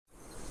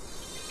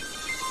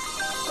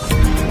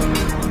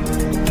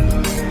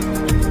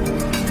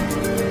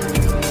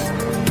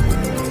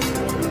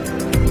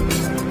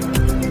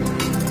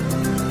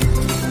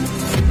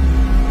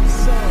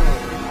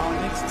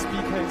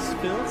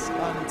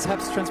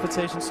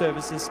Transportation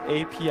Services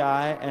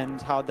API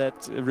and how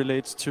that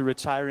relates to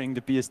retiring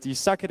the BSD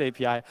socket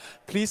API.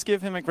 Please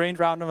give him a great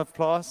round of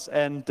applause,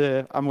 and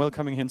I'm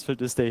welcoming him to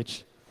the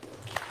stage.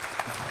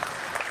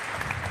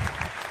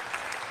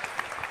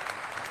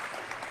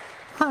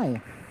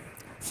 Hi.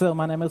 So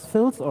my name is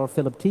Philip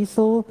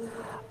Tiesel,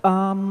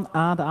 and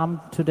I'm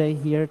today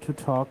here to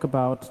talk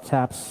about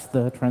TAPS,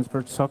 the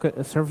Transport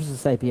Socket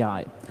Services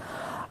API.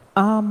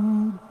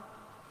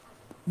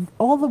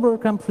 All the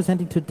work I'm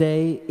presenting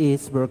today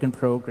is work in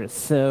progress.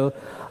 So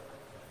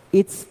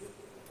it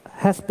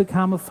has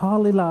become a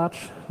fairly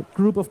large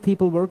group of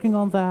people working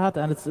on that,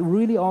 and it's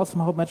really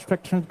awesome how much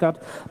traction it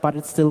got, but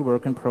it's still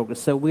work in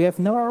progress. So we have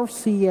no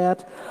RFC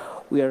yet.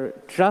 We are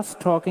just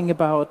talking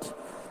about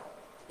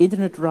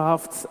internet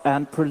drafts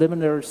and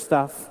preliminary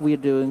stuff we're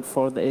doing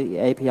for the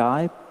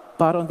API.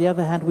 But on the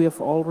other hand, we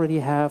already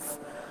have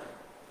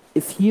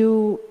a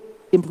few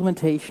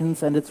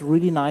implementations, and it's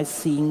really nice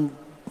seeing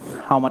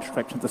how much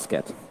traction this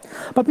gets.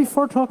 But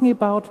before talking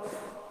about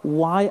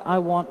why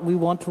we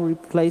want to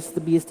replace the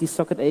BSD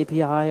socket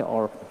API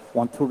or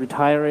want to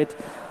retire it,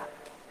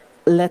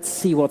 let's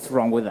see what's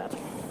wrong with that.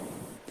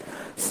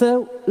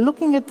 So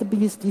looking at the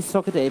BSD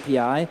socket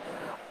API,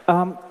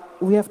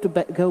 we have to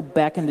go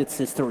back in its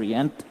history.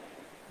 And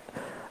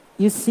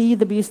you see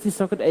the BSD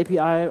socket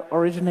API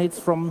originates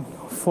from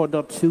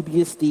 4.2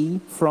 BSD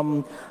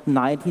from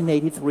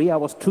 1983. I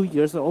was 2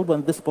 years old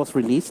when this was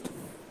released.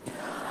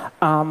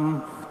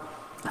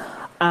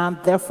 And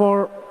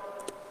therefore,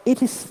 it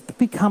has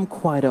become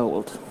quite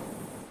old.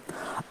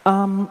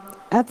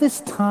 At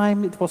this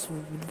time,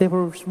 they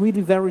were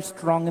really very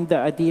strong in the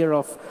idea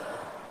of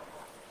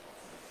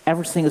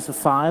everything is a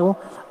file.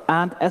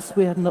 And as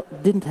we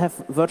didn't have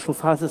virtual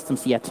file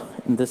systems yet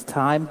in this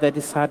time, they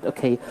decided,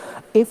 OK,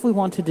 if we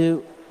want to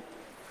do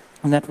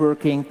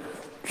networking,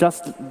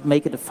 just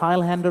make it a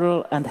file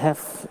handler and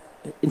have,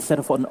 instead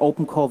of an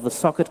open call, the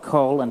socket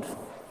call, and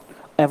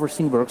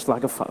everything works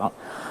like a file.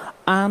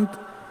 And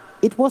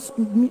it was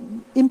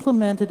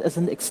implemented as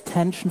an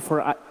extension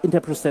for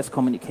inter-process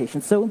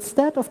communication. So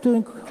instead of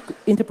doing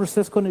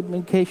inter-process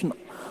communication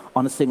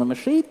on a single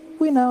machine,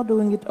 we're now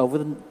doing it over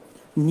the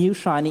new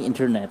shiny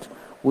internet,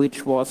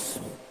 which was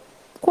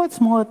quite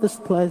small at this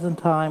place in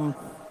time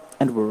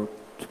and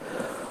worked,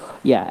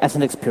 yeah, as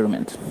an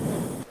experiment.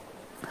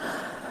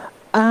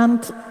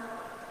 And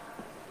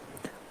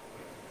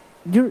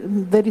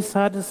they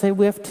decided to say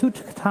we have two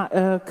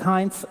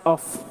kinds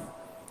of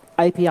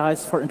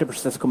APIs for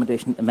inter-process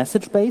communication: a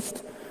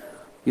message-based,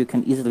 you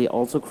can easily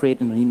also create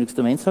in a Unix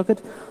domain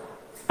socket,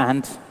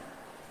 and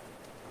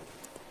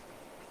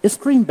a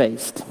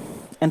stream-based.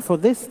 And for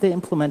this, they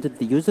implemented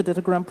the user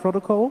datagram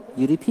protocol,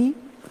 UDP,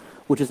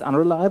 which is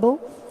unreliable,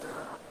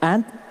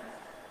 and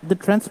the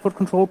transport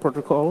control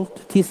protocol,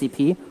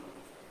 TCP,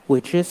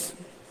 which is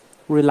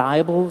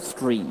reliable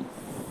stream.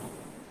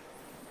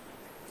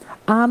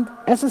 And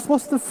as this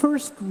was the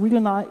first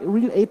real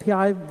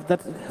API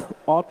that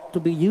ought to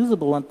be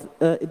usable, and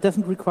it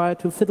doesn't require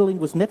to fiddling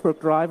with network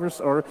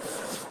drivers or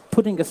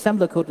putting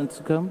assembler code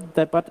into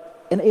that,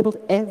 but enabled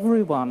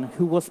everyone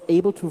who was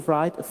able to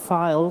write a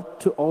file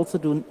to also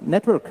do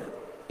network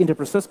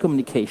inter-process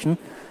communication,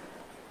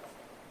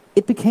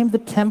 it became the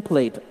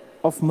template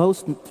of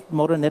most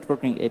modern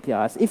networking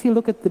APIs. If you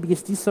look at the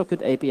BSD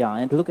socket API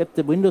and look at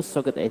the Windows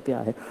socket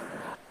API,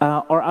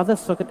 or other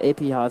socket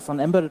APIs on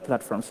embedded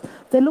platforms,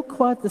 they look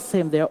quite the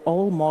same. They are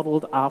all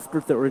modeled after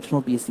the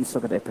original BSD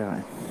socket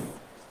API.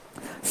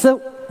 So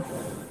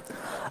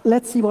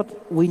let's see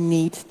what we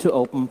need to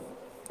open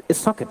a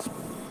socket.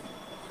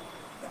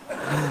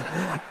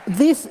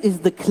 This is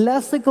the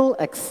classical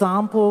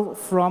example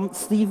from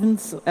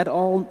Stevens et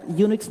al.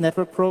 Unix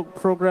network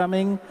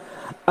programming.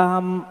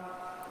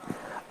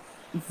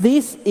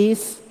 This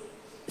is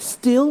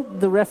still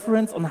the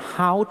reference on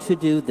how to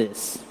do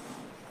this.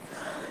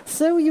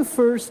 So you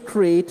first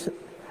create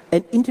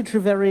an integer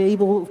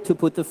variable to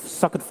put the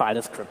socket file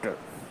descriptor,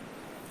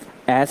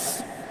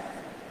 as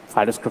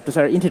file descriptors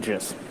are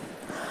integers.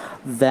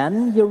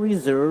 Then you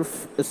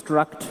reserve a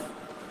struct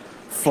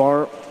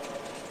for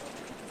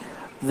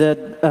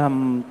the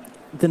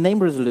name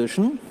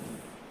resolution,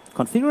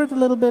 configure it a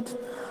little bit,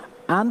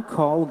 and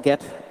call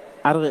get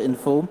other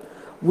info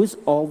with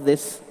all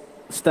this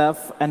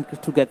stuff and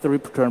to get the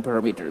return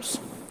parameters.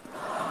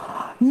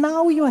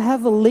 Now you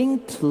have a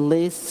linked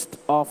list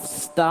of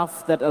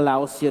stuff that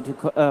allows you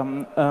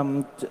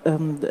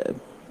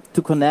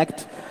to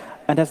connect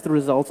and has the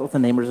results of the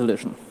name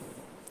resolution.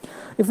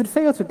 If it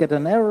fails, you get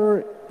an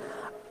error,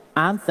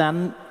 and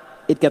then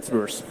it gets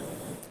worse.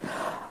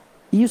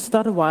 You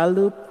start a while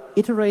loop,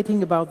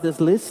 iterating about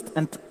this list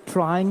and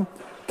trying,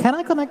 can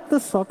I connect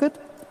this socket?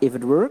 If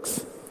it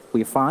works,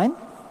 we're fine.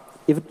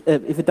 If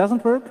it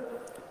doesn't work,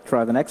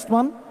 try the next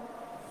one.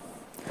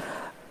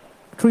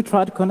 We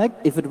try to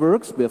connect. If it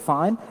works, we're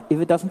fine.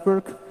 If it doesn't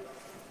work,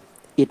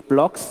 it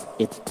blocks,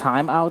 it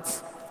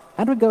timeouts,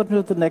 and we go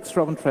to the next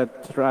row and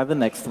try the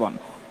next one.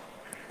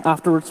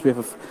 Afterwards, we have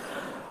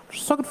a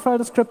socket file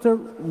descriptor.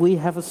 We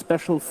have a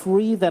special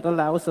free that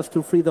allows us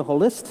to free the whole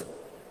list,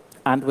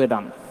 and we're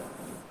done.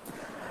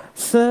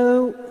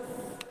 So,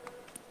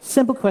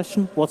 simple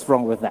question, what's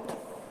wrong with that?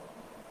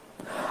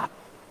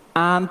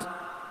 And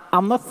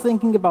I'm not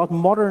thinking about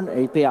modern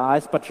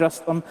APIs, but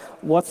just on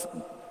what's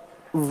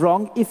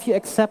wrong if you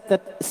accept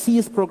that C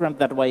is programmed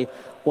that way,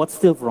 what's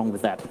still wrong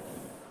with that?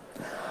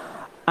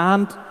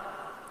 And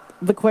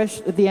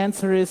the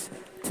answer is,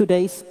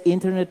 today's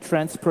internet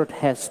transport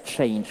has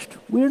changed.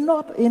 We're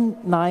not in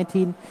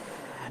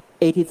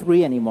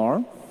 1983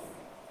 anymore,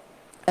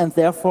 and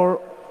therefore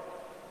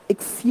a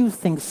few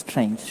things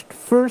changed.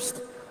 First,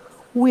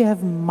 we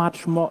have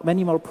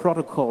many more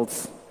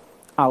protocols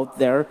out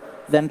there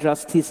than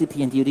just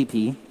TCP and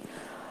UDP.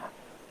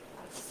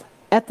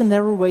 At the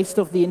narrow waist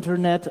of the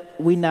internet,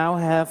 we now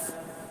have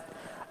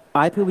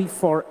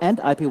IPv4 and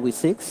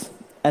IPv6,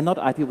 and not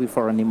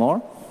IPv4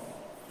 anymore.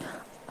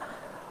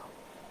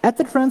 At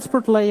the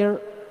transport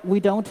layer, we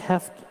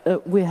have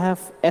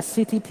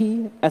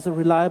SCTP as a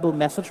reliable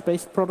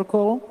message-based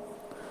protocol.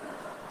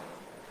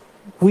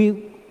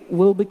 We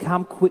will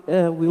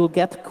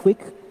get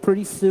QUIC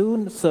pretty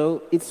soon,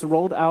 so it's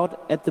rolled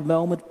out at the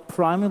moment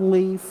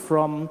primarily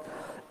from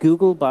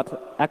Google,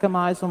 but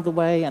Akamai is on the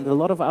way, and a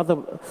lot of other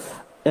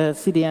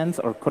CDNs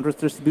or contract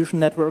distribution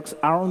networks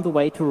are on the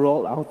way to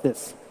roll out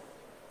this.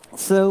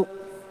 So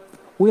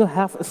we'll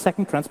have a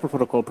second transport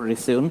protocol pretty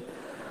soon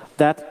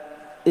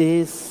that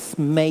is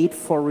made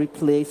for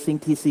replacing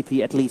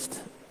TCP, at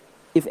least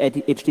if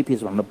HTTP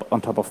is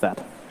on top of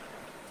that.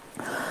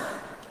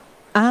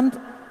 And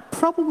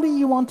probably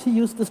you want to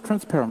use this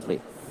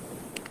transparently.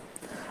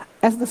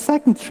 As the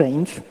second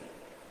change,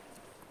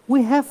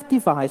 we have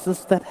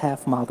devices that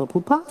have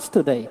multiple paths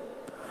today.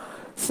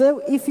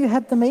 So if you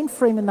had the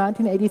mainframe in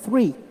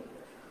 1983,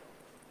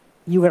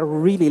 you were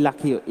really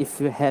lucky if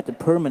you had a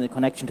permanent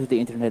connection to the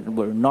internet and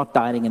were not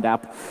dialing it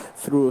up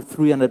through a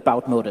 300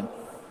 baud modem.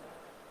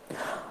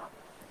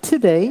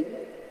 Today,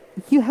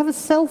 you have a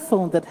cell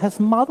phone that has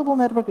multiple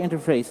network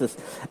interfaces,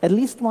 at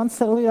least one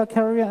cellular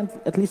carrier and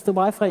at least a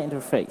Wi-Fi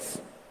interface.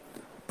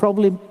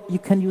 Probably you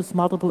can use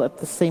multiple at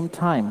the same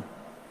time.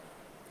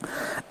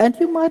 And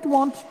you might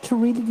want to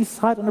really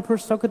decide on a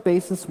per-socket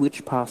basis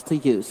which path to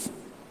use.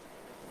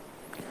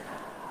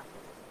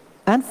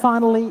 And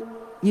finally,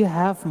 you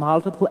have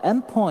multiple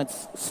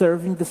endpoints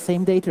serving the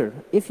same data.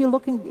 If you're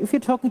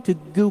talking to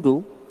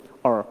Google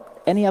or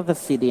any other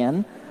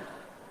CDN,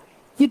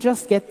 you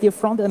just get the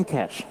front-end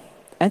cache,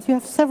 and you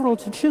have several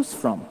to choose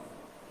from.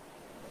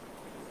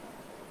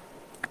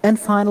 And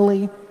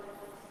finally,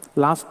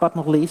 last but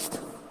not least,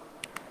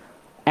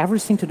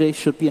 everything today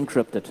should be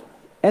encrypted.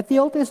 At the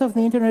old days of the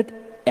internet,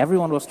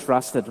 everyone was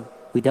trusted.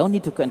 We don't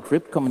need to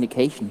encrypt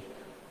communication.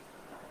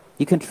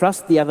 You can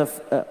trust the other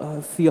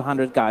few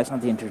hundred guys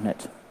on the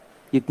internet.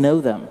 You know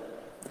them.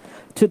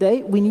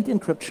 Today, we need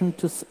encryption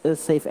to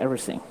save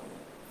everything.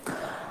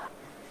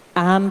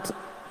 And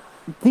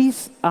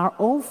these are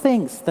all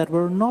things that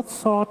were not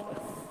thought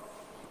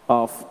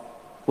of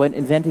when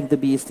inventing the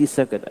BSD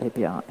socket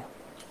API.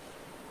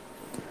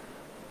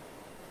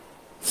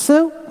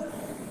 So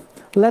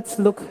let's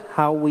look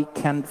how we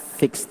can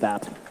fix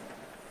that.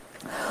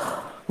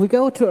 We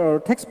go to our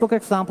textbook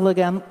example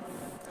again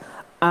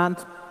and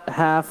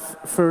have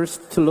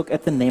first to look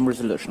at the name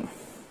resolution.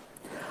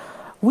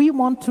 We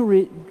want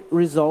to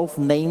resolve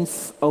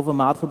names over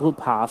multiple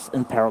paths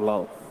in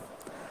parallel.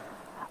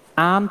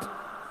 And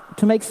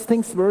to make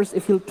things worse,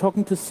 if you're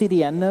talking to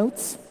CDN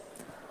nodes,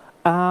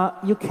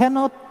 you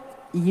cannot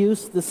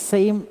use the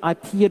same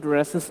IP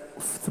addresses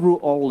through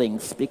all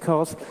links,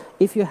 because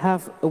if you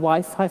have a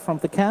Wi-Fi from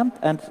the camp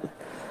and,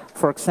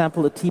 for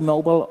example, a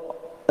T-Mobile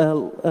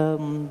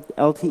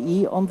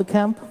LTE on the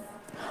camp,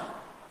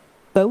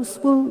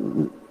 both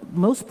will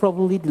most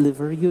probably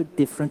deliver you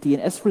different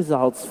DNS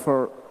results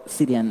for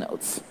CDN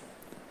nodes.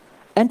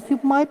 And you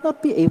might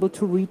not be able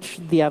to reach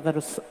the other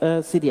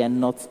CDN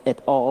nodes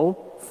at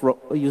all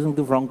using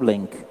the wrong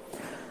link.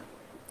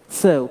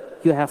 So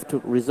you have to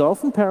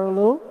resolve in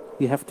parallel,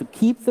 you have to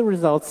keep the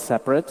results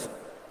separate,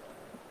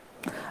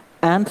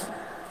 and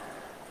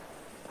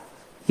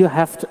you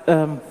have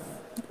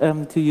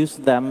to use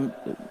them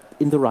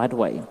in the right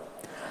way.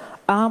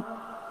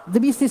 The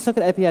BSD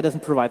socket API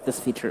doesn't provide this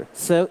feature.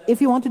 So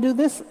if you want to do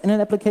this in an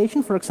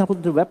application, for example,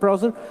 the web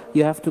browser,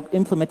 you have to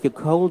implement your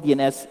whole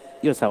DNS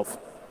yourself.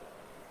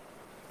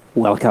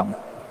 Welcome.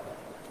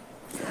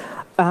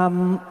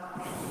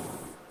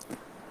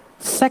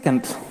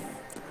 Second,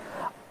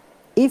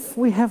 if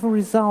we have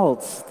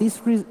results, these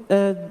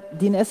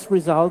DNS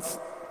results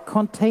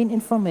contain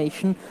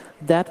information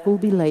that will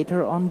be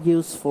later on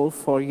useful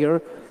for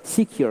your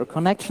secure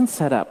connection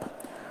setup.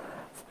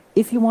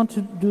 If you want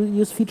to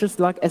use features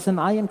like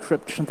SNI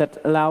encryption that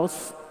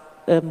allows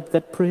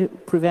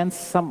prevents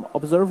some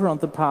observer on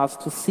the path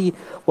to see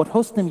what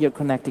hostname you're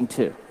connecting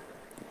to,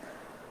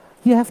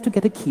 you have to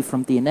get a key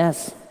from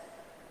DNS.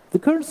 The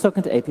current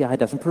socket API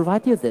doesn't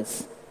provide you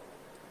this.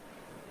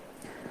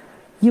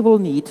 You will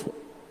need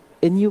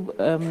a new,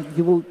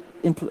 you will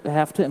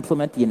have to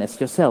implement DNS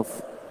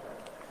yourself.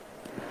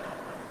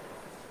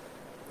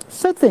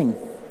 Third thing,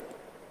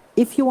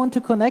 if you want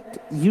to connect,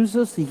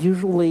 users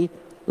usually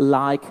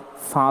like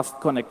fast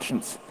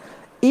connections.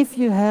 If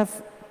you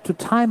have to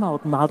time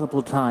out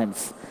multiple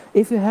times,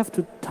 if you have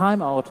to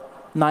time out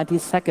 90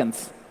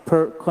 seconds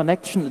per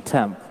connection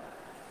attempt,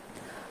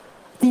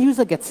 the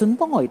user gets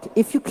annoyed.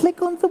 If you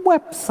click on the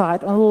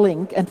website on a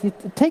link and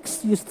it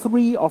takes you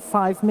 3 or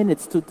 5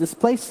 minutes to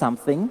display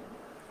something,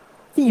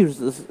 the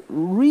user is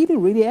really,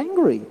 really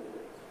angry.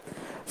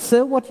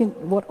 So what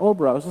all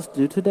browsers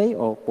do today,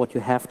 or what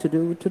you have to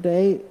do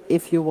today,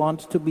 if you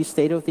want to be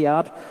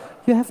state-of-the-art,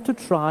 you have to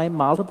try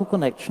multiple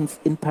connections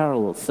in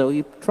parallel. So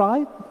you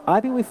try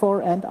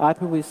IPv4 and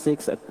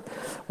IPv6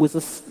 with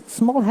a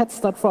small head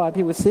start for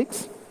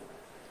IPv6,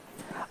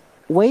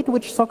 wait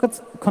which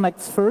socket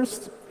connects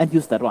first, and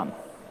use that one.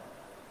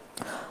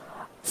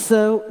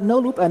 So no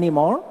loop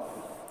anymore,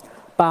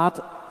 but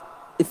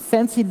a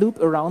fancy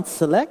loop around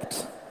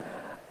select.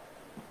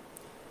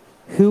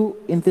 Who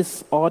in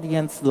this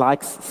audience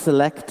likes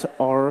select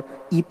or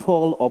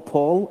epoll or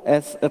poll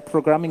as a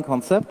programming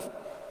concept?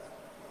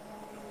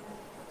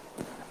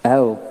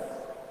 Oh,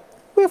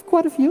 we have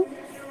quite a few.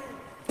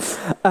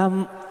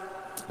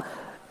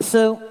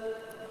 So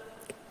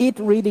it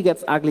really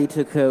gets ugly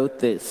to code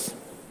this.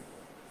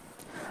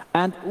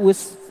 And with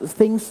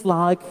things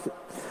like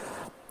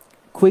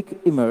quick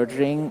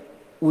emerging,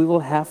 we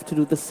will have to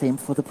do the same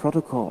for the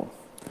protocol.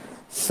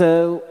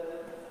 So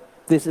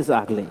this is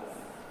ugly.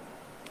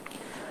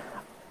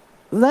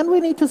 Then we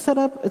need to set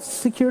up a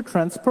secure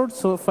transport.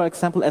 So for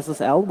example,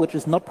 SSL, which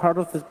is not part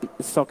of the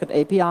socket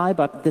API,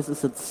 but this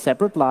is a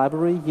separate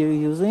library you're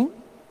using.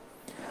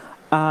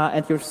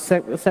 And you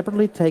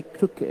separately take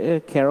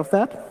care of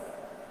that.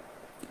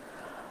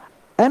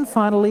 And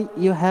finally,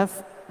 you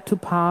have to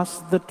pass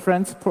the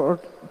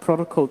transport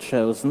protocol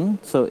chosen.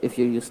 So if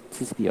you use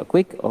TCP or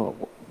QUIC or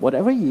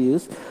whatever you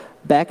use,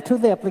 back to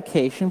the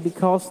application,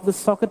 because the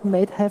socket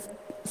may have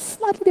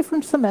slightly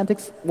different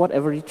semantics,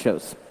 whatever you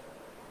chose.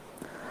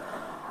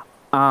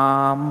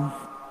 I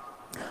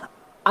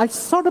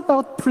thought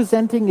about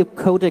presenting a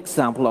code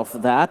example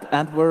of that,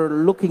 and we're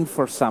looking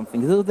for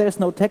something. So there's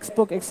no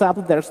textbook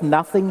example, there's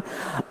nothing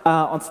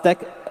on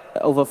Stack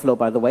Overflow,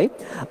 by the way.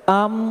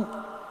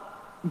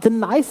 The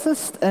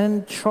nicest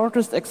and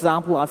shortest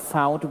example I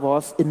found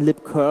was in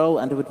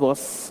libcurl, and it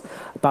was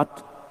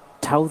about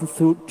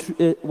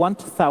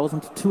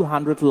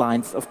 1,200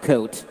 lines of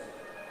code.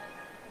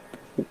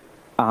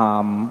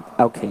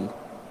 Okay.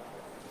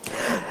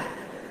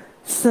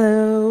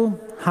 So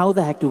how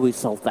the heck do we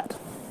solve that?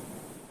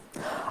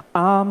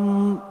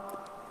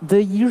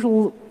 The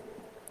usual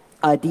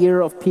idea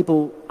of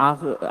people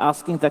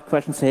asking that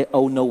question say,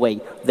 oh, no way.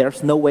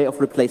 There's no way of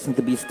replacing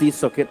the BSD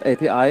socket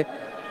API.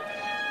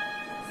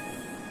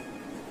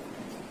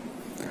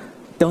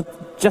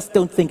 Just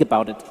don't think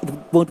about it. It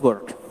won't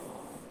work.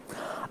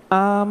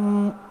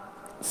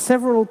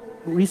 Several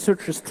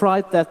researchers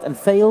tried that and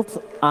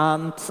failed,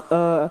 and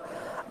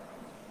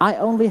I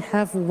only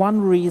have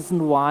one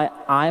reason why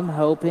I'm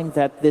hoping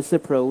that this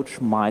approach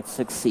might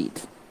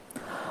succeed.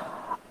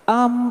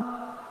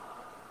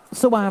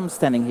 So why I'm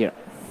standing here.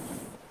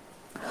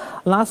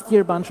 Last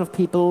year, a bunch of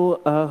people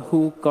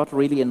who got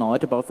really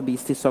annoyed about the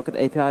BSD socket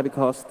API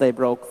because they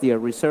broke their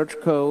research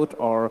code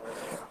or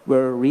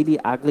were really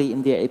ugly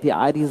in their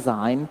API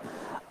design,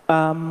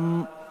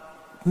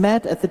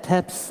 met at the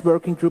TAPS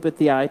working group at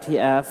the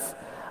IETF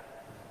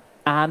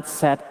and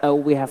said, oh,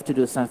 we have to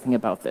do something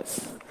about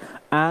this.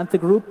 And the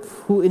group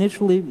who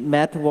initially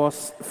met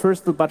was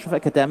first a bunch of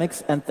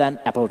academics, and then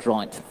Apple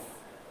joined.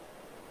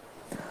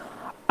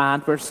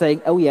 And we're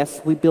saying, oh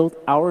yes, we built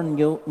our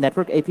new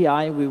network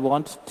API. We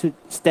want to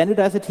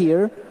standardize it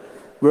here,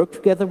 work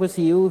together with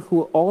you,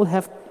 who all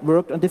have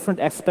worked on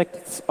different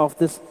aspects of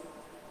this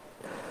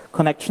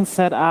connection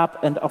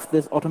setup and of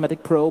this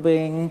automatic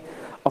probing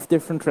of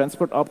different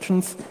transport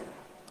options.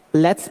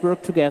 Let's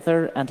work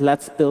together and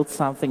let's build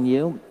something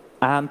new.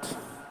 And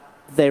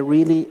they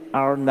really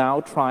are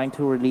now trying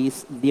to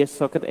release their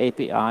socket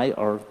API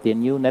or their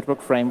new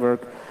network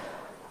framework.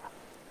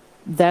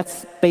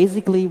 That's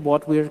basically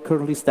what we're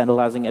currently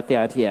standardizing at the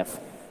IETF.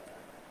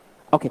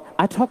 Okay,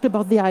 I talked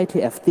about the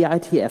IETF. The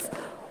IETF.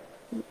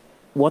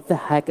 What the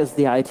heck is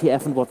the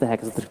IETF and what the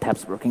heck is the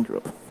TAPS working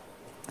group?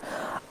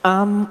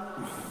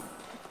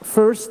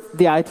 First,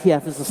 the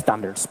IETF is a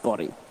standards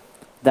body.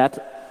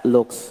 That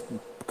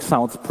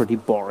sounds pretty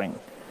boring.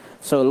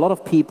 So a lot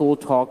of people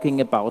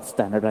talking about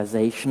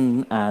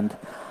standardization and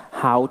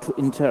how to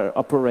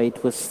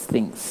interoperate with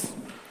things.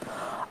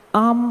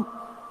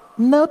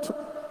 Not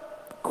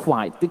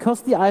quite,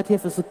 because the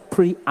IETF is a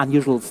pretty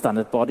unusual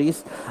standard body,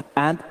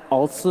 and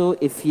also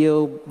if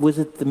you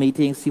visit the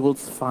meetings, you will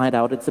find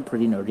out it's a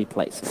pretty nerdy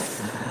place.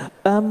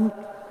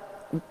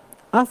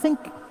 I think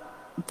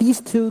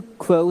these two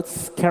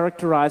quotes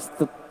characterize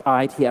the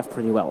IETF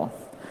pretty well.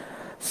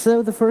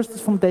 So the first is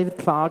from David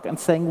Clark and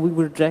saying, we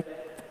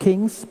reject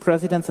kings,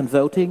 presidents, and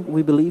voting.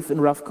 We believe in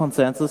rough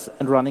consensus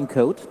and running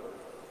code,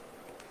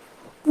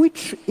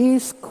 which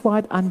is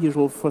quite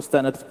unusual for a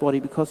standards body,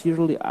 because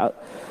usually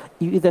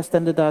you either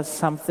standardize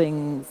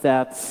something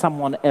that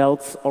someone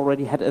else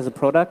already had as a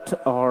product,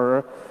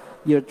 or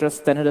you're just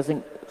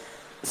standardizing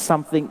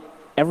something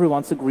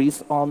everyone agrees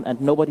on and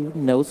nobody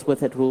knows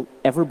whether it will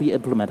ever be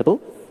implementable.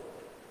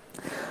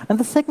 And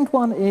the second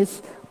one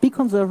is be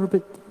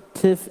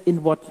conservative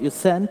in what you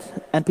send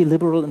and be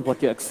liberal in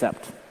what you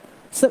accept.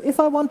 So if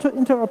I want to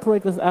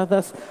interoperate with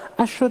others,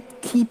 I should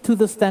keep to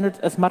the standard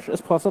as much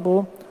as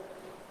possible,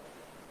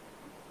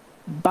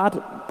 but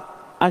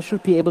I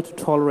should be able to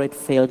tolerate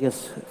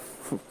failures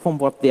from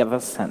what the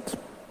others send.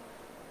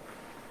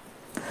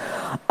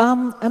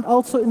 And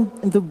also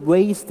in the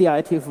ways the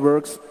IETF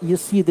works, you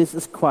see this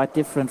is quite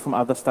different from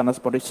other standards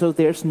bodies. So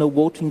there's no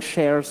voting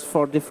shares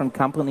for different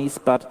companies,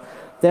 but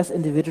there's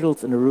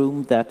individuals in a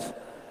room that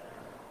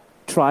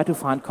try to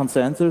find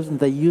consensus, and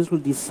they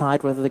usually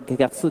decide whether they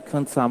get the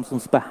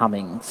consumptions by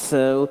humming.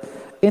 So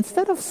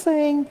instead of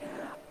saying,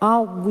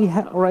 we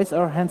raise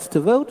our hands to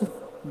vote,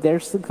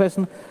 there's the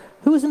question,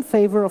 who is in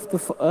favor of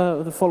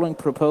the following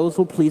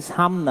proposal? Please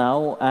hum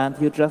now, and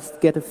you just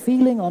get a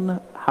feeling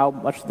on how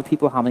much the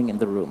people humming in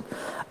the room.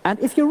 And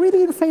if you're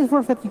really in favor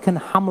of it, you can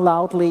hum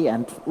loudly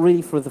and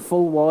really for the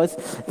full voice.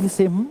 You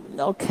say,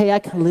 okay, I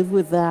can live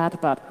with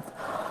that, but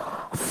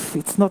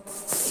it's not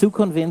so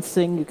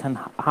convincing. You can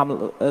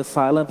hum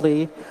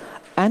silently.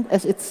 And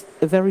as it's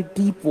a very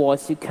deep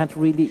voice, you can't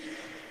really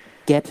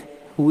get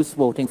who is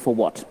voting for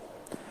what.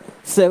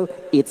 So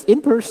it's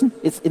in person,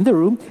 it's in the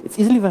room, it's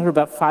easily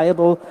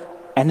verifiable,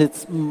 and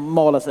it's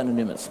more or less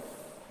anonymous.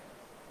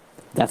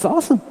 That's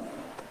awesome.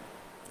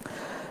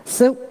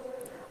 So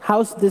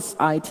how's this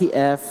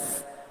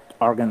IETF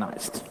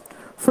organized?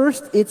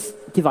 First, it's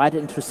divided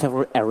into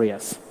several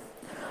areas.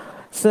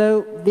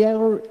 So there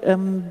are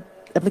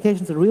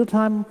applications in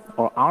real-time,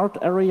 or ART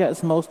area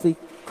is mostly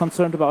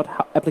concerned about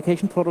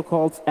application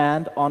protocols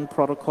and on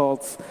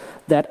protocols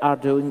that are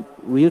doing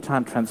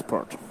real-time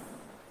transport.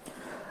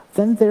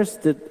 Then there's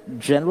the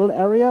general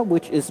area,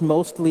 which is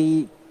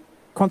mostly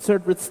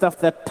concerned with stuff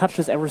that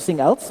touches everything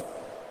else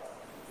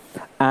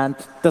and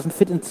doesn't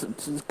fit in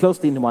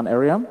closely in one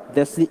area.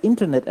 There's the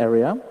internet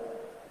area,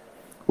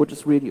 which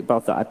is really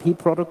about the IP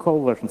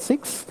protocol version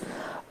 6,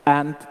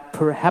 and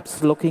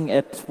perhaps looking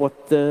at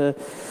what the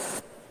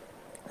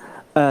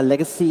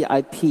legacy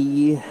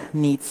IP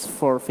needs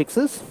for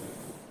fixes.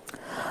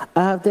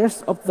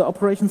 There's the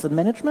operations and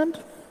management,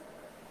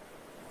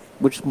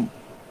 which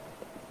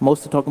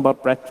mostly talking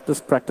about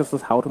best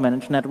practices, how to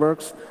manage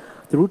networks.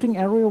 The routing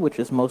area, which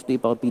is mostly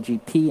about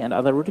BGP and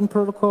other routing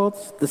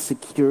protocols. The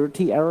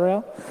security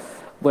area,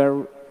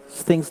 where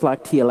things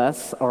like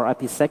TLS or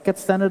IPsec get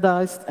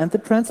standardized. And the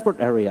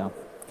transport area.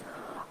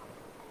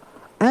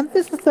 And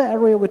this is the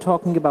area we're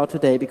talking about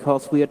today,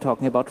 because we are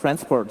talking about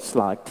transports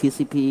like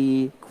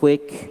TCP,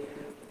 QUIC,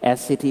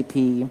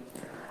 SCTP.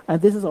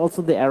 And this is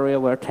also the area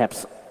where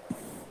TAPS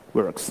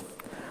works.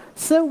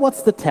 So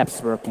what's the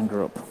TAPS working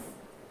group?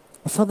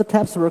 So the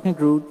TAPS working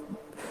group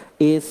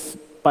is,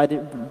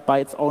 by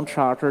its own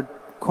charter,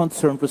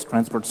 concerned with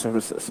transport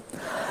services.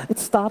 It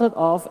started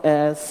off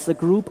as a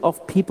group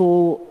of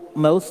people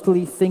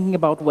mostly thinking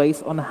about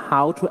ways on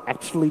how to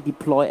actually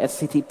deploy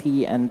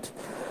SCTP and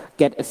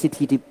get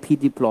SCTP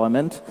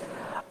deployment.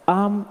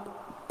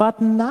 But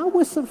now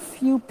with a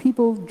few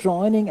people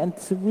joining and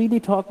really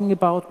talking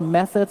about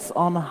methods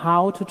on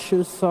how to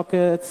choose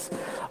sockets,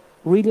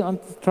 really on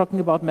talking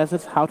about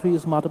methods how to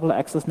use multiple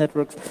access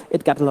networks,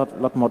 it got a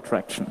lot more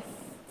traction.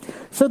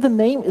 So the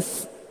name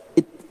is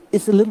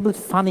a little bit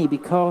funny,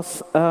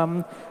 because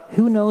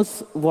who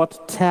knows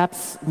what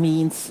TAPS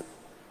means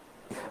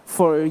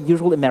for a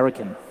usual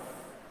American?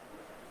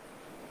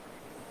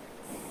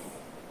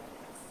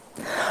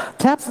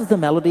 TAPS is the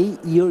melody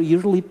you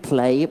usually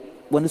play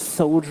when a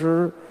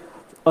soldier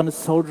on a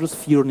soldier's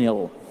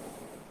funeral.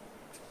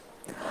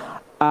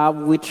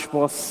 Which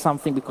was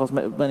something because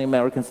many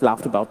Americans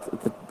laughed about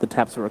the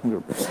TAPS working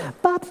group.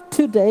 But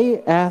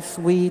today, as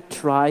we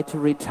try to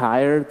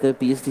retire the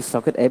BSD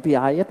socket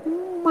API, it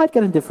might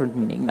get a different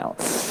meaning now.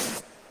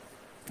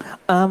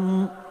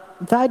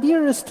 The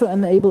idea is to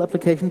enable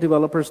application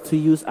developers to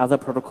use other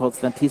protocols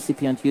than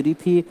TCP and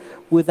UDP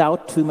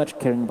without too much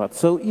caring about.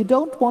 So you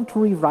don't want to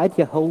rewrite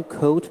your whole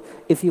code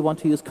if you want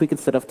to use QUIC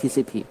instead of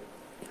TCP.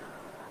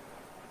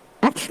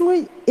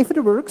 Actually, if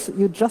it works,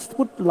 you just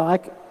would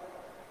like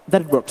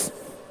that it works,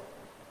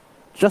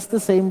 just the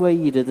same way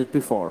you did it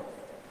before.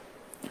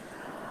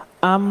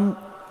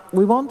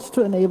 We want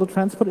to enable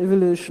transport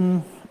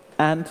evolution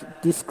and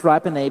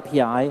describe an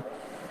API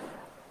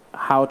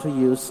how to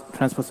use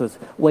transport service.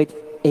 Wait,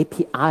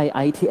 API,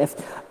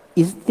 IETF,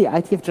 isn't the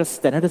IETF just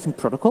standardizing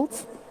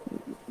protocols?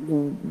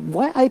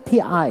 Why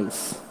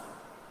APIs?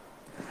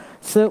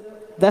 So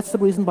that's the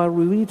reason why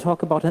we really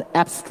talk about an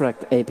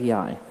abstract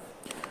API.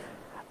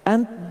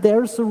 And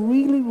there's a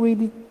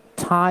really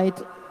tight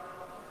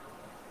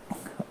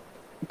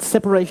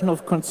separation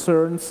of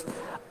concerns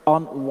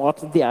on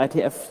what the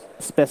IETF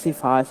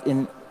specifies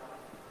in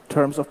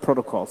terms of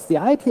protocols. The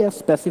IETF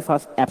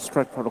specifies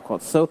abstract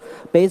protocols. So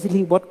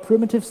basically, what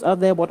primitives are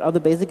there, what are the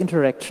basic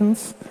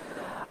interactions.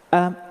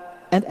 And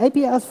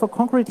APIs for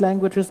concrete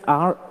languages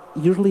are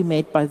usually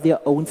made by their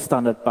own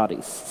standard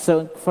bodies.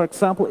 So for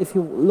example, if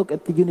you look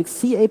at the Unix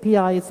C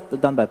API, it's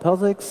done by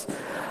POSIX.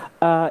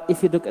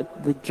 If you look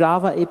at the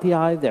Java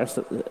API, there's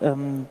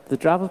the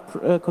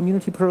Java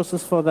community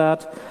process for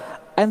that.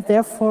 And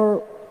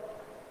therefore,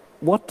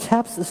 what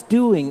TAPS is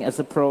doing as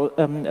a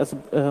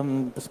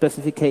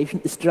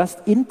specification is just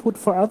input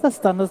for other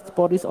standards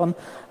bodies on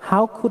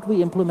how could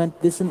we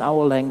implement this in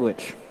our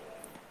language.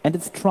 And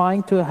it's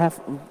trying to have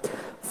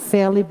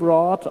fairly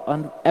broad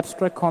and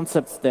abstract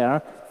concepts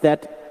there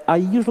that are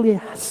usually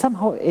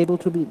somehow able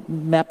to be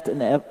mapped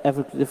in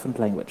every different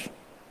language.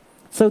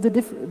 So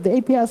the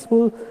APIs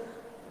will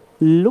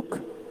look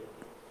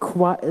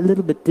quite a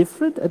little bit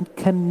different and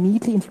can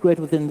neatly integrate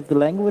within the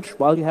language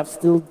while you have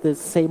still the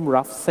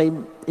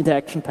same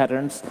interaction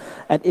patterns.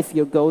 And if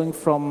you're going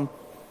from,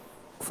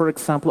 for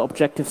example,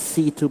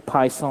 Objective-C to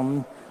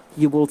Python,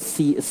 you will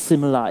see a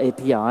similar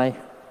API,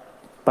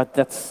 but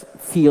that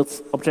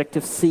feels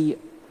Objective-C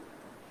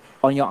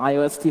on your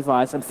iOS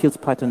device and feels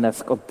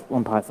Python-esque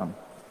on Python.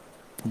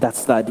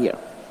 That's the idea.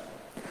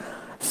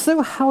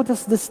 So how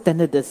does the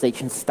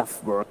standardization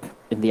stuff work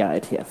in the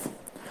IETF?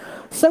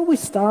 So we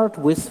start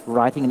with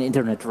writing an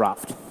internet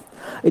draft.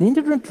 An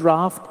internet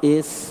draft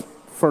is,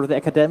 for the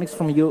academics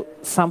from you,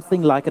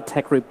 something like a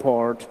tech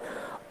report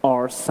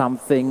or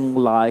something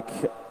like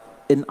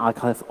an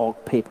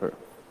archive.org paper.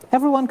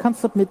 Everyone can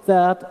submit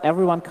that,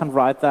 everyone can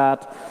write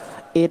that.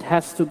 It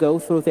has to go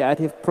through the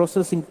IETF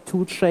processing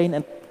toolchain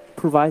and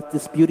provide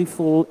this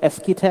beautiful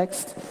ASCII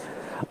text.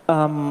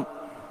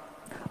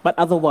 But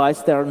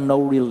otherwise, there are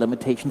no real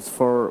limitations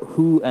for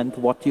who and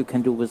what you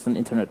can do with an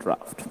internet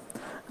draft.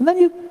 And then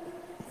you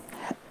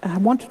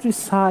want to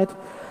decide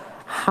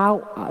how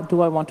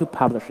do I want to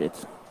publish it.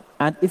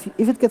 And if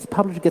it gets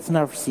published, it gets an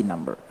RFC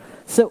number.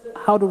 So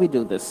how do we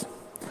do this?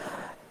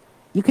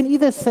 You can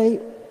either say,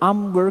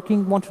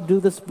 want to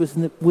do this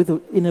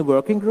in a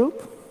working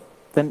group.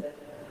 Then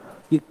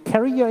you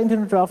carry your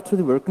internet draft to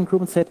the working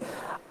group and say,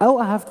 oh,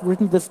 I have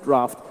written this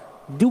draft.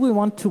 Do we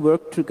want to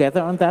work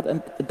together on that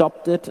and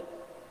adopt it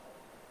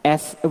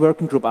as a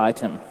working group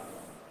item?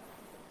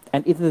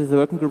 And either the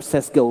working group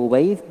says, go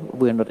away,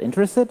 we're not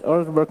interested,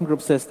 or the working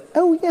group says,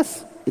 oh,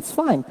 yes, it's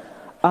fine.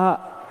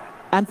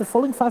 And the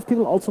following 5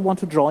 people also want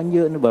to join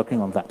you in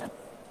working on that.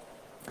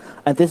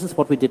 And this is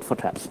what we did for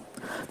TAPS.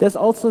 There's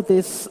also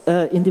this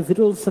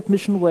individual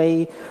submission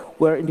way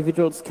where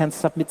individuals can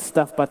submit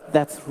stuff, but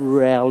that's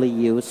rarely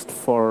used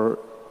for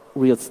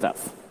real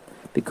stuff,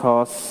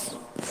 because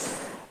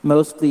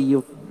mostly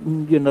you're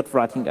not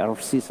writing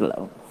RFCs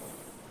alone.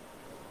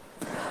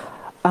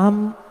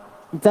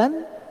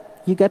 Then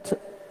you get,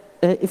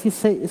 if you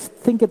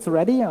think it's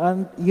ready,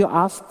 and you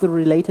ask the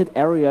related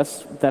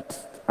areas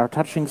that are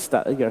touching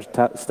your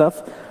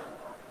stuff,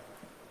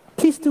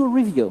 please do a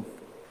review.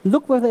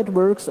 Look whether it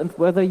works and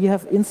whether you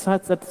have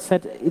insights that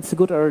said it's a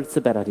good or it's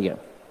a bad idea.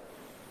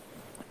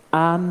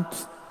 And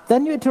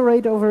then you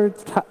iterate over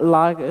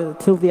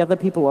till the other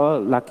people are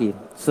lucky.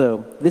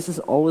 So this is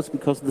always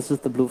because this is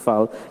the blue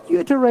file. You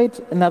iterate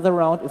another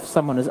round if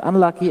someone is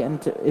unlucky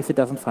and if it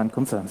doesn't find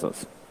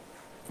consensus.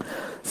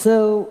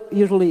 So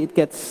usually it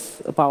gets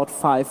about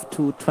 5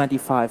 to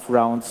 25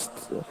 rounds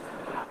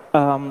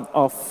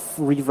of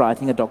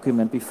rewriting a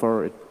document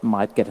before it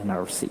might get an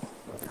RFC.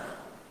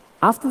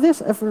 After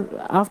this,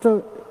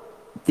 after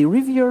the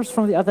reviewers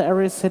from the other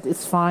areas said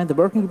it's fine, the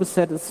working group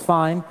said it's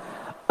fine,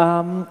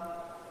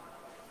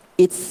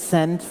 it's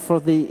sent for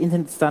the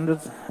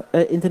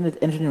Internet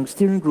Engineering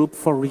Steering Group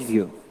for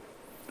review,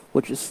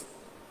 which is,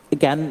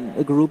 again,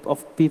 a group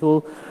of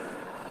people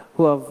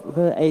who are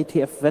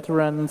AETF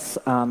veterans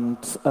and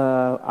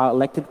are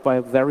elected by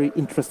a very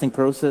interesting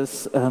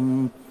process,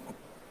 who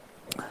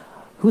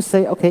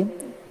say, OK,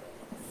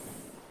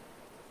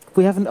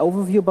 we have an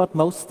overview about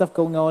most stuff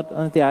going on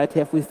at the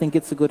IETF, we think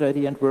it's a good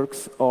idea and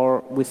works,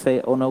 or we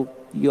say, oh no,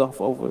 you have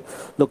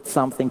overlooked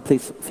something,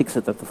 please fix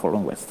it at the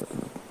following West.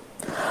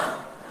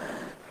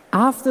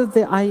 After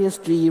the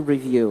ISG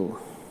review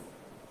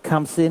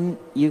comes in,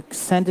 you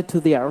send it to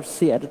the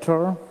RFC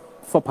editor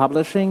for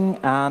publishing,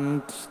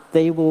 and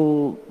they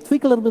will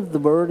tweak a little bit of the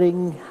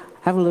wording,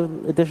 have a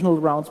little additional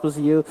rounds with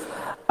you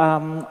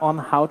on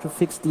how to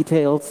fix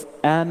details,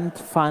 and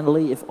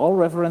finally, if all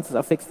references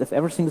are fixed, if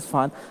everything is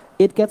fine,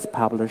 it gets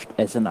published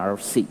as an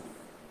RFC.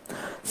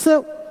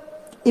 So,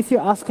 if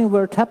you're asking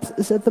where TAPS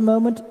is at the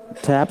moment,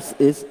 TAPS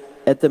is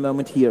at the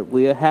moment here.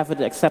 We have it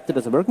accepted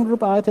as a working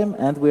group item,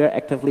 and we are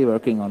actively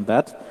working on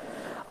that.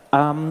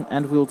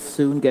 And we'll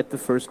soon get the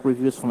first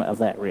reviews from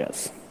other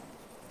areas.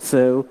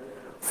 So,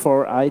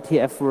 for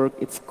IETF work,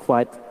 it's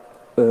quite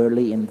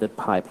early in the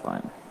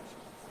pipeline.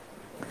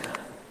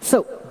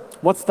 So,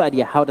 what's the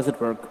idea? How does it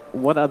work?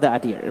 What are the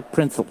idea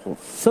principles?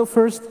 So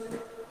first,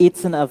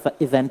 it's an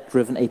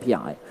event-driven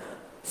API.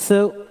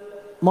 So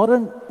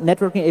modern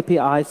networking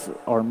APIs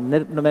or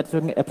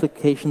networking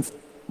applications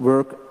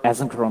work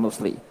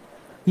asynchronously.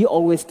 You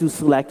always do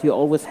select. You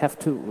always have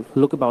to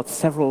look about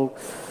several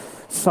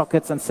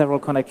sockets and several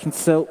connections.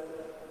 So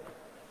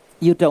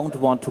you don't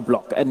want to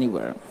block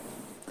anywhere.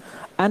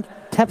 And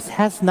TAPS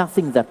has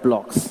nothing that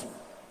blocks.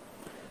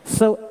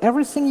 So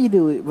everything you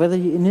do, whether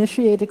you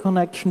initiate a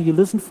connection, you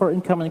listen for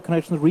incoming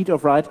connections, read or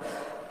write,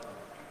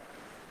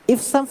 If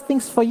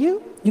something's for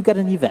you, you get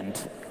an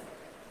event.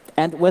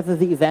 And whether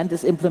the event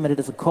is implemented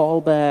as a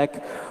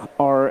callback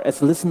or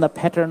as a listener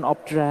pattern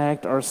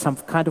object or some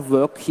kind of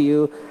work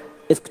queue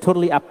is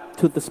totally up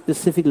to the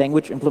specific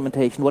language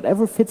implementation.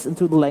 Whatever fits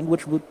into the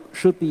language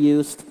should be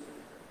used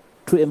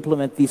to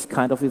implement these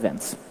kind of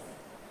events.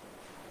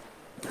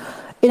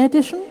 In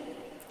addition,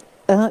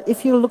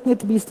 if you're looking at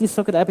the BSD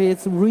socket API,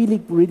 it's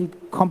really, really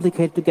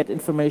complicated to get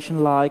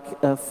information like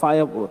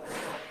firewall,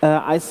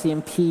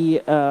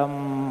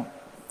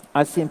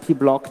 ICMP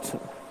blocked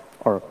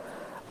or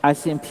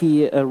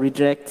ICMP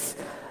rejects.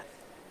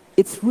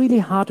 It's really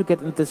hard to get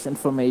this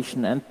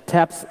information, and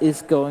TAPS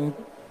is going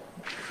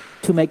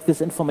to make this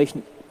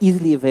information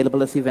easily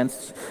available as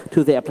events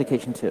to the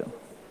application too.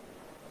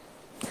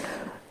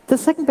 The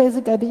second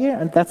basic idea,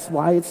 and that's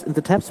why it's in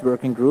the TAPS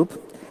working group,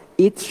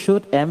 it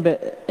should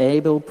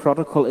enable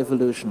protocol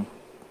evolution.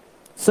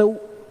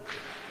 So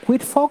we're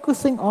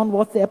focusing on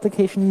what the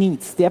application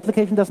needs. The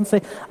application doesn't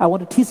say, I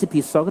want a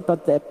TCP socket,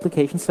 but the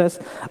application says,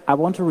 I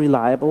want a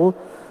reliable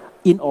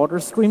in-order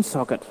stream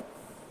socket.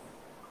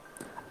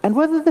 And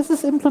whether this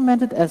is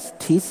implemented as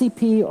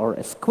TCP or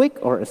as QUIC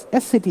or as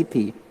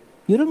SCTP,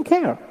 you don't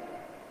care.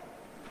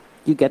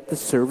 You get the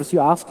service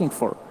you're asking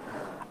for.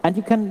 And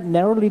you can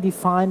narrowly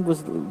define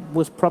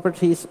with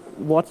properties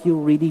what you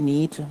really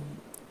need,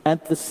 and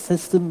the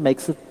system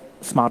makes a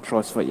smart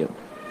choice for you.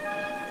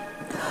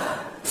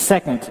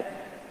 Second,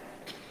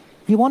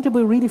 you want to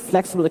be really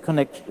flexible at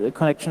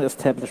connection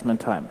establishment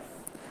time.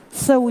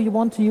 So you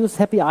want to use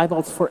happy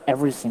eyeballs for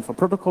everything, for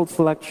protocol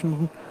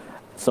selection,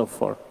 so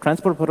for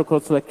transport protocol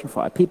selection,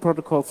 for IP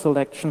protocol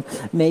selection,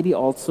 maybe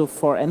also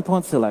for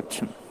endpoint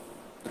selection.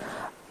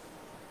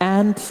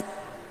 And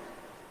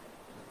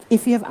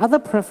if you have other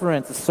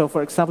preferences, so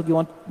for example, you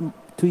want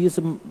to use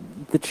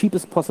the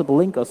cheapest possible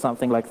link or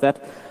something like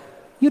that,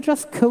 you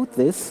just code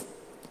this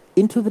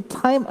into the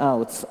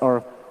timeouts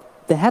or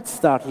the head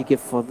start you give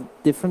for the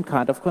different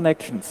kind of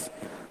connections.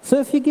 So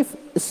if you give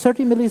a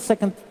 30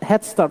 millisecond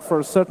head start for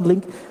a certain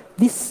link,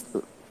 these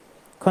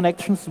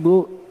connections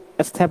will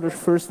establish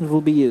first and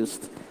will be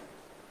used.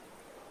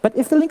 But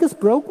if the link is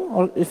broken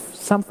or if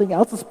something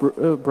else is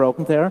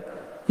broken there,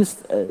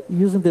 just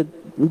using the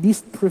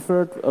least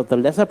preferred or the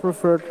lesser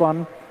preferred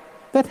one,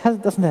 that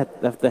doesn't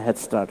have the head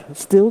start.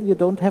 Still, you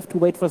don't have to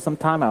wait for some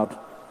timeout.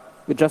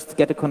 You just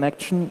get a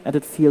connection and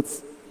it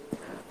feels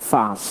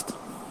fast.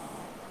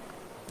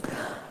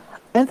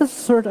 And the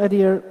third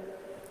idea,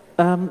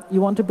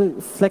 you want to be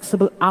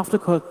flexible after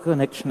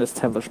connection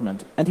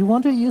establishment. And you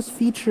want to use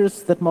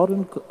features that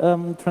modern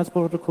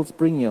transport protocols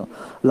bring you,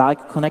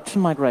 like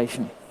connection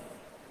migration.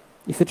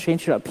 If you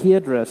change your IP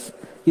address,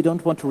 you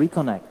don't want to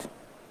reconnect.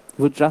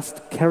 You will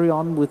just carry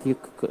on with your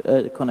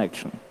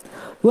connection.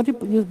 You want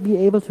to be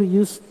able to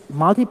use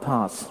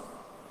multipass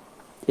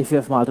if you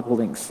have multiple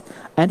links.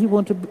 And you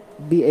want to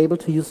be able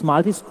to use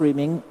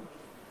multi-streaming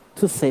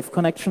to save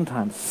connection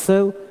times.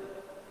 So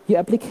your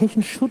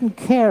application shouldn't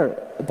care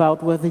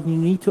about whether you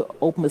need to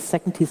open a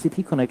second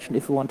TCP connection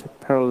if you want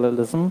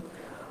parallelism,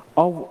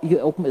 or you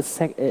open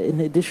an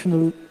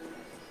additional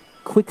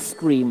quick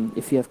stream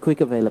if you have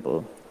quick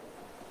available.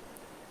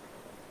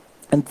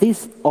 And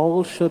this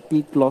all should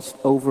be glossed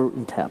over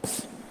in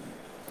tabs.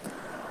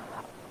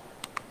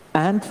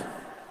 And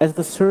as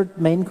the third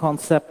main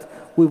concept,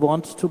 we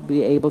want to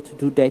be able to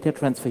do data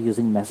transfer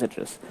using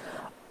messages.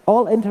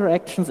 All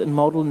interactions in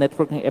model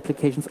networking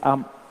applications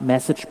are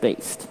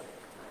message-based.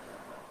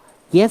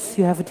 Yes,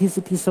 you have a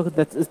TCP socket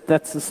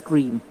that's a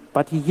stream,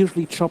 but you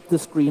usually chop the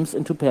streams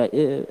into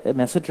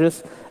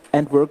messages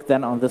and work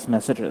then on these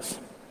messages.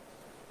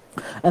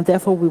 And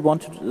therefore, we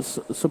want to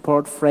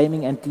support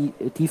framing and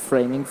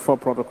deframing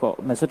for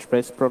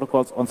message-based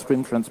protocols on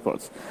stream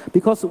transports.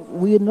 Because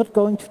we are not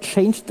going to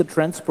change the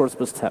transports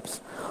with tabs.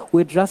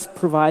 We're just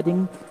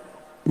providing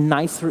a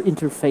nicer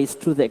interface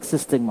to the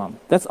existing one.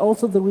 That's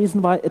also the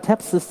reason why a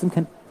tab system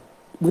can,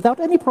 without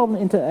any problem,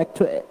 interact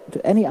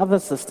to any other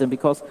system,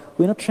 because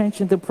we're not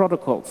changing the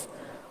protocols.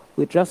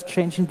 We're just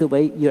changing the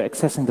way you're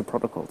accessing the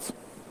protocols.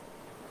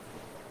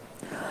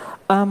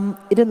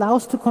 It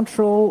allows to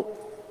control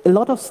a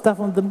lot of stuff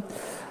on the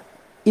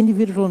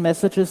individual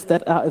messages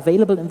that are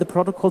available in the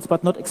protocols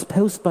but not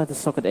exposed by the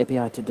socket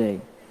API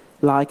today,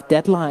 like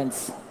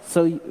deadlines.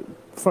 So,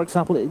 for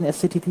example, in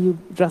SCTP, you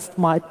just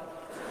might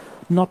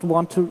not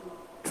want to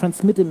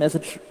transmit a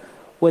message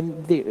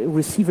when the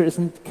receiver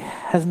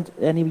hasn't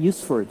any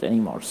use for it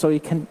anymore. So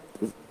you can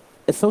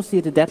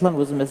associate a deadline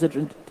with a message,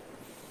 and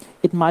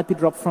it might be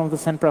dropped from the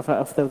send buffer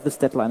after this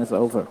deadline is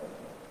over.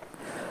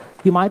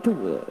 You might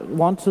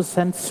want to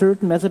send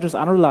certain messages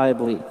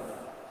unreliably,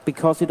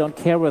 because you don't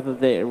care whether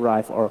they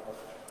arrive or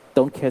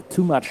don't care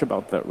too much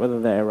about whether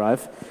they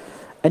arrive.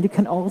 And you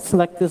can all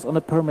select this on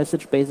a per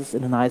message basis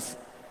in a nice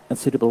and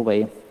suitable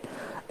way.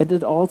 And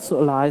it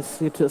also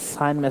allows you to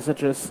assign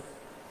messages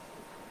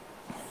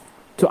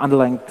to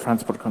underlying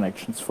transport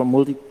connections for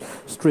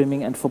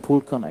multi-streaming and for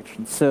pooled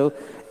connections. So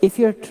if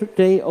you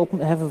today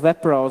have a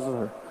web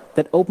browser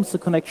that opens a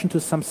connection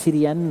to some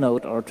CDN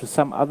node or to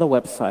some other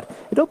website,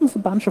 it opens a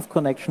bunch of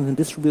connections and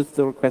distributes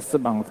the requests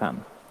among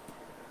them.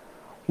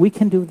 we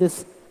can do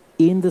this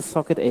in the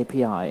socket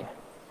API,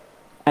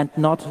 and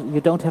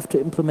you don't have to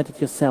implement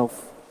it yourself.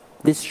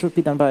 This should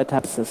be done by a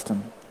tab system.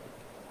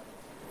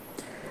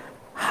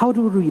 How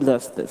do we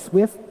realize this?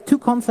 We have two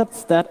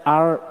concepts that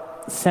are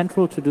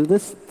central to do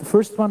this. The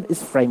first one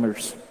is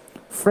framers.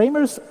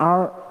 Framers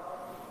are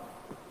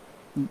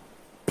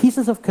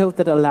pieces of code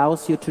that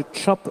allows you to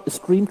chop a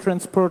stream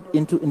transport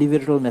into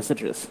individual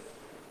messages.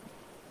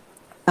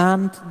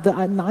 And the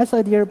nice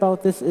idea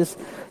about this is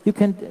you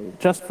can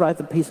just write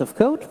a piece of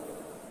code,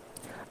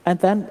 and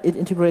then it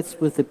integrates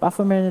with the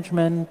buffer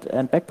management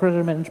and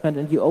backpressure management,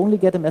 and you only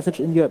get a message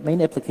in your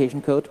main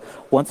application code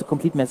once a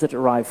complete message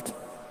arrived,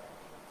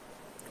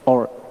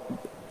 or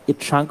a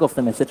chunk of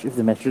the message if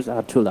the messages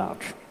are too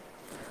large.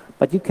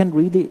 But you can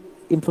really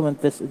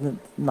implement this in a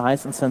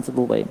nice and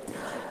sensible way.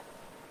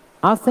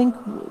 I think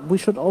we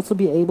should also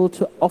be able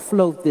to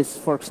offload this,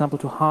 for example,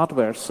 to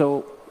hardware.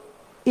 So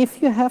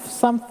if you have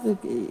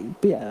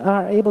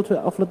are able to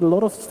offload a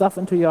lot of stuff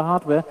into your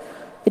hardware,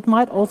 it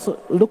might also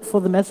look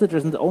for the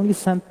messages and only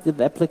send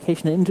the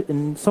application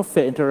in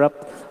software interrupt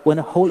when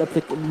a whole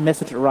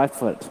message arrived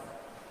for it.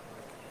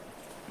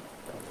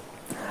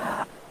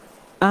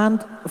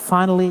 And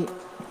finally,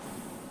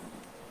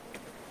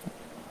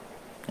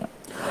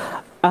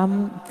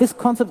 this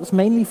concept is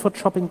mainly for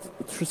chopping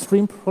through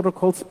stream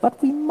protocols,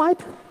 but we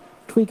might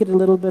tweak it a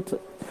little bit,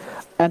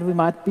 and we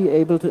might be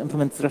able to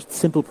implement just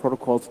simple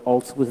protocols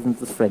also within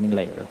this framing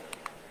layer.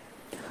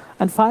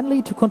 And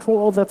finally, to control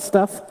all that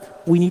stuff,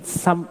 we need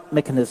some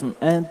mechanism,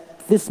 and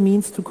this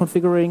means to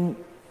configuring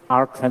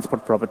our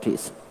transport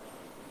properties.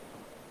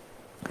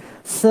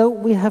 So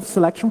we have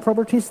selection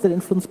properties that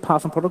influence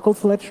path and protocol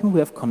selection. We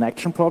have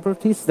connection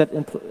properties that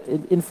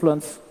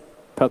influence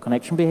per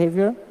connection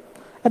behavior.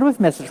 And we have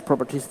message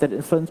properties that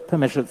influence per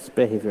message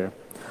behavior.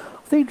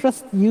 They're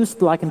just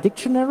used like in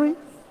dictionary,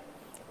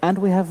 and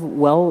we have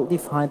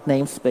well-defined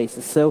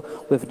namespaces. So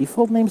we have a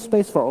default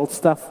namespace for all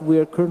stuff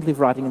we're currently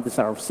writing in this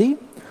RFC,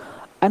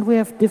 and we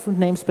have different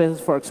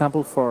namespaces, for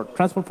example, for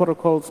transport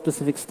protocol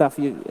specific stuff.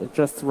 You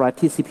just write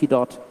TCP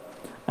dot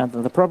and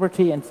then the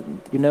property, and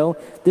you know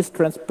this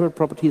transport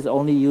property is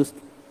only used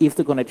if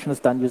the connection is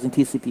done using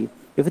TCP.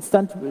 If it's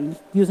done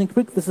using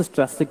QUIC, this is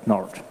just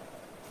ignored.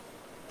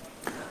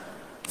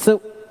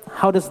 So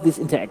how does this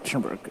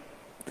interaction work?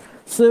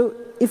 So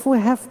if we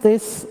have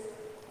this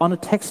on a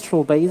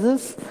textual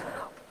basis,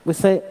 we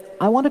say,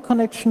 I want a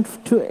connection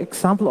to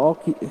example org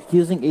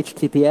using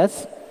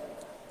HTTPS.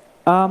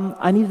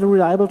 I need a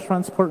reliable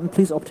transport, and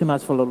please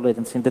optimize for low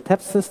latency. And the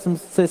tab system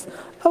says,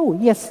 oh,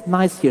 yes,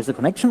 nice, here's a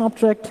connection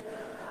object.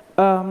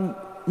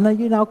 Now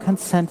you now can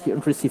send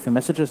and receive your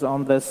messages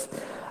on this,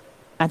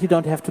 and you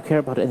don't have to care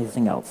about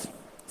anything else.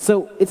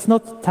 So it's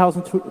not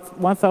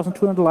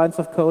 1,200 lines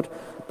of code,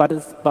 but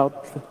it's about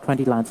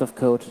 20 lines of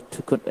code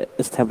to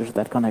establish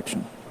that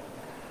connection.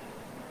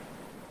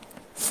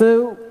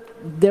 So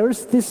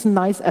there's this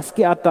nice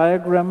ASCII art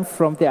diagram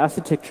from the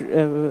architecture,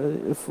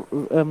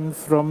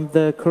 from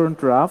the current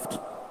draft,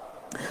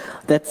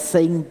 that's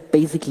saying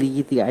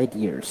basically the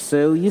idea.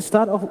 So you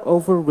start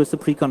over with the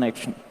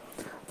pre-connection.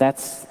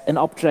 That's an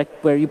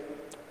object where you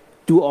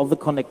do all the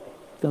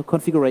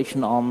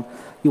configuration on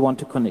you want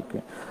to connect.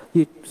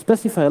 You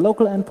specify a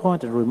local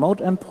endpoint, a remote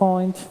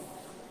endpoint,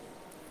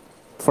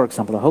 for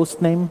example, a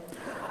host name.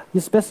 You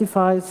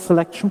specify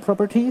selection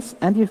properties,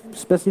 and you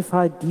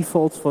specify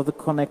defaults for the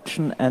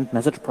connection and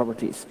message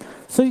properties.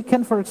 So you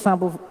can, for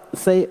example,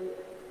 say,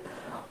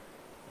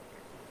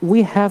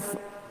 we have,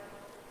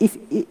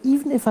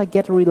 even if I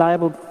get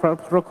reliable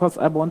protocols,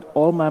 I want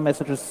all my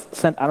messages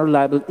sent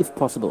unreliable if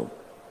possible.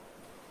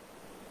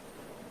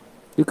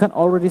 You can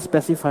already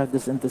specify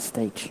this in this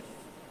stage.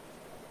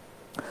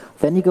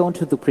 Then you go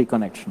into the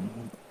pre-connection.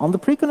 On the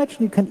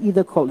pre-connection, you can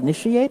either call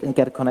initiate and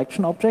get a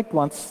connection object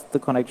once the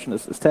connection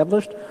is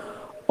established,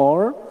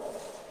 or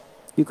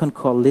you can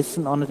call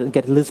listen on it and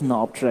get a listener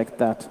object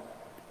that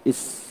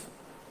is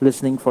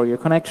listening for your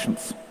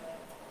connections.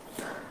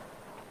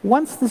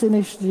 Once this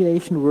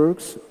initiation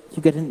works,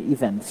 you get an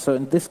event. So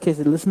in this case,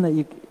 a listener,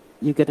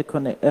 you get a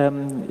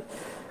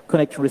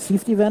connection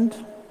received event,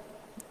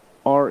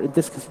 or in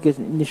this case, you get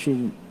an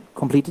initially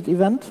completed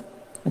event,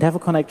 and have a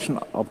connection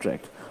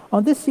object.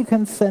 On this, you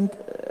can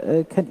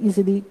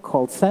easily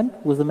call send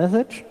with a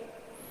message.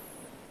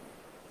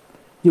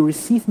 You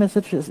receive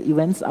messages,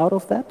 events out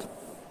of that.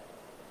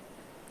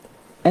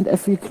 And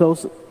if you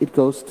close, it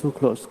goes to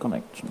closed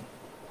connection.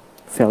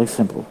 Fairly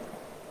simple.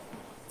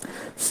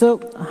 So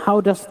how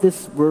does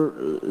this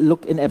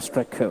look in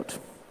abstract code?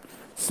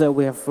 So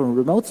we have a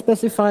remote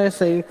specifier.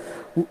 Say,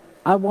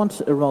 I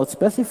want a remote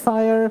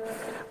specifier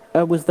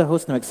with the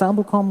hostname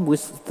example.com,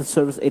 with the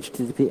service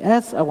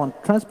HTTPS. I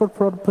want transport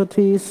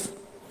properties,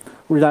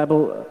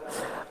 reliable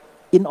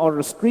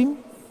in-order stream.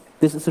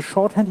 This is a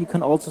shorthand. You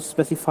can also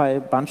specify a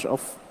bunch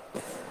of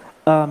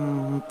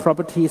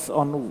properties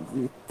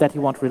on that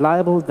you want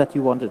reliable, that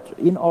you want it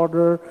in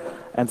order,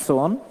 and so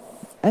on.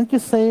 And you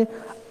say,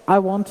 I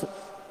want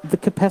the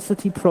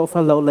capacity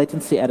profile low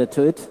latency added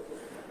to it,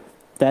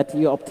 that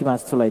you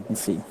optimize to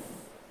latency.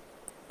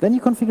 Then you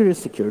configure your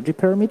security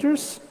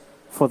parameters.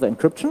 for the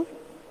encryption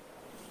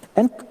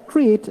and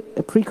create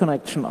a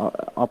pre-connection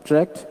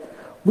object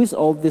with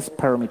all these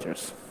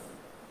parameters.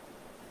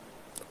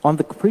 On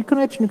the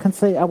pre-connection, you can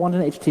say, I want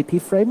an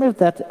HTTP framework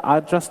that I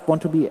just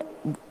want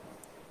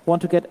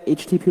to get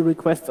HTTP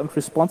requests and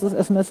responses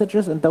as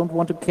messages and don't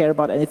want to care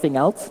about anything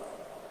else.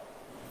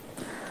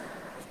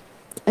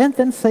 And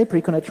then say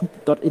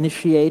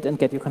preconnection.initiate and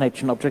get your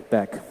connection object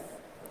back.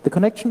 The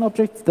connection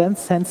object then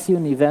sends you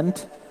an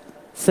event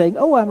saying,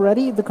 oh, I'm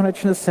ready, the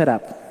connection is set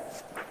up.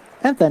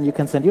 And then you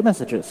can send your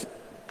messages.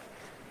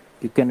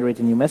 You generate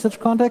a new message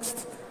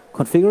context,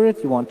 configure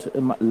it. You want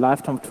a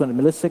lifetime of 200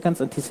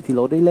 milliseconds and TCP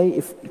low delay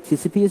if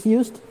TCP is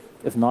used.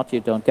 If not, you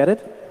don't get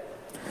it.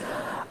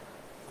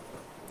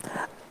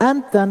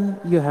 And then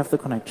you have the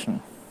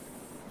connection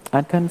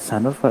and can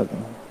send it further.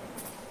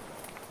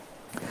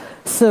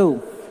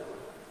 So,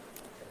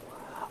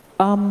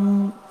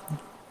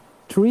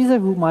 Teresa,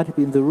 who might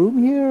be in the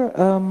room here,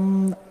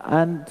 and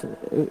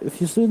a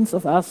few students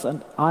of us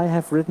and I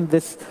have written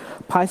this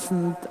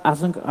Python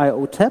async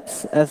IO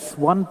tabs as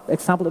one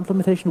example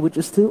implementation, which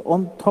is still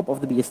on top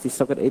of the BSD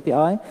socket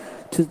API,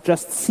 to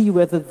just see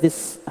whether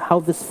how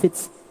this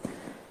fits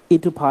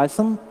into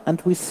Python. And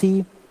we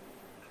see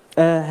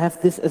have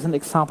this as an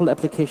example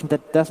application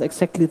that does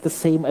exactly the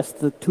same as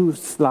the 2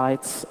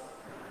 slides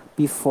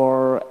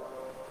before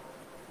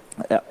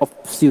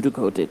of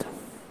pseudocode did.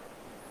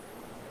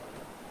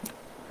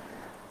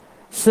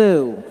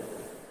 So,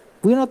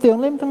 we're not the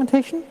only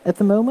implementation at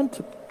the moment.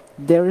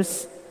 There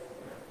is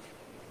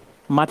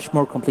much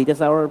more complete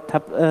as our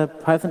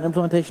Python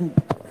implementation,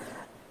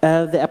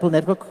 the Apple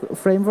Network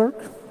Framework,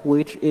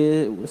 which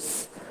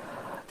is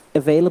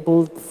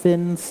available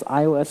since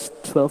iOS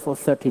 12 or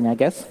 13, I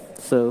guess.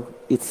 So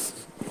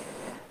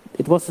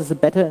it was as a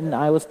beta in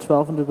iOS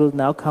 12, and it will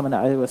now come in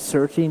iOS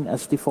 13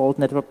 as default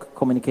network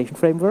communication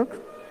framework.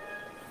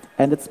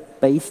 And it's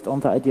based on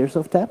the ideas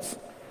of tabs.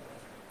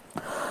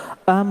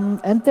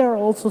 And there are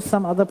also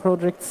some other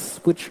projects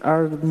which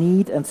are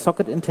neat and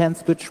socket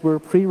intense, which were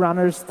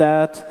pre-runners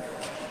that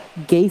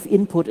gave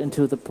input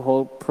into the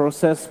whole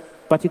process,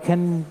 but you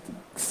can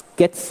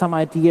get some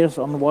ideas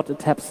on what a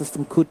tab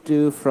system could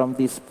do from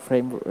these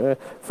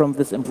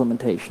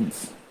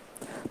implementations.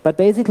 But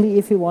basically,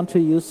 if you want to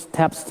use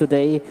tabs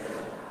today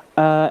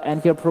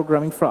and you're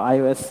programming for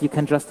iOS, you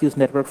can just use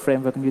Network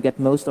Framework and you get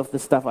most of the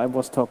stuff I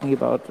was talking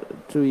about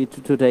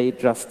today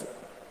just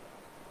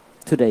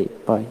today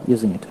by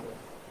using it.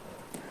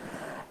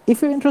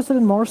 If you're interested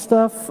in more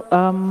stuff,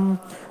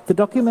 the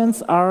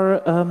documents are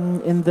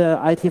in the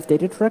IETF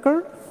data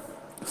tracker,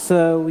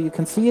 so you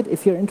can see it.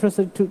 If you're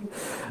interested to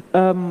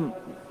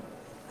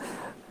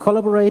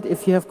collaborate,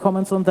 if you have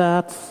comments on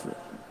that,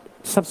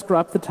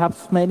 subscribe to the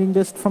tabs mailing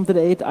list from the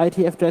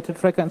IETF data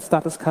tracker and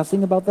start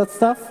discussing about that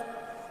stuff.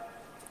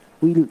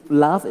 We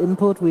love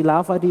input, we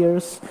love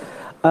ideas,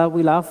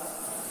 we love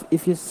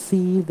if you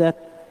see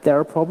that there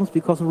are problems,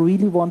 because we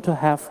really want to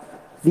have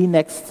the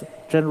next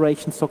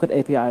generation socket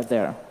API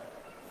there.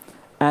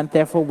 And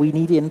therefore, we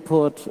need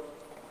input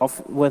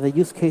of whether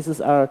use cases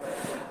are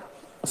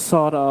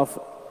sort of,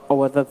 or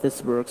whether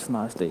this works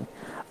nicely.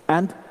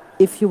 And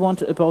if you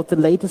want about the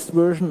latest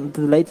version,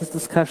 the latest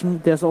discussion,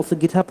 there's also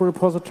GitHub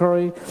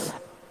repository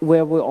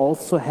where we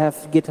also have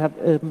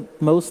GitHub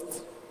most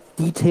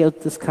detailed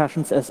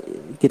discussions as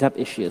GitHub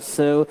issues.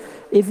 So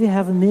if you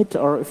have a nit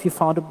or if you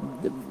found a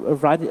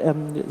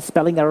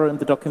spelling error in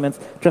the documents,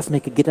 just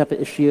make a GitHub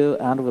issue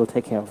and we'll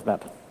take care of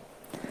that.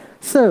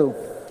 So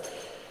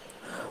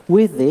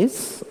with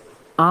this,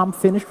 I'm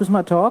finished with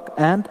my talk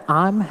and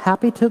I'm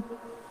happy to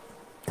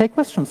take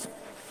questions.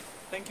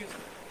 Thank you.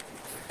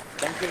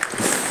 Thank you.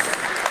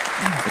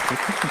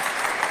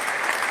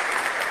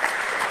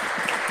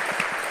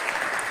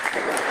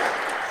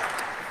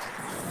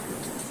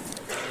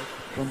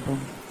 Boom, boom.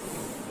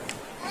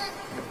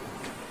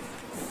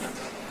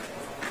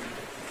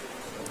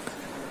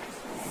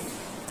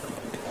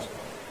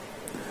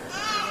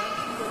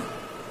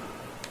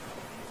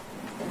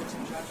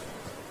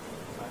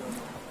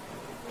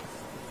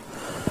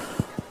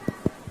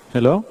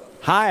 Hello?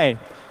 Hi.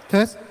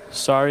 Test.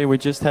 Sorry, we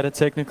just had a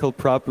technical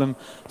problem.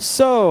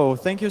 So,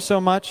 thank you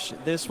so much.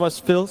 This was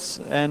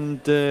Phil's,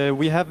 and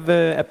we have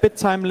a bit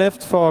time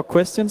left for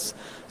questions.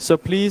 So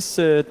please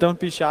don't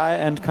be shy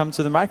and come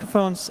to the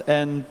microphones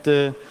and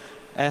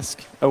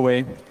ask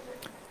away.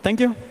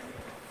 Thank you.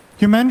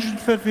 You mentioned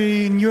that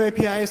the new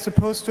API is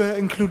supposed to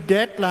include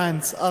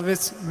deadlines. Are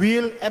these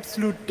real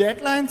absolute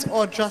deadlines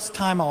or just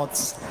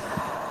timeouts?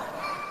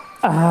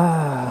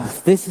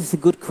 This is a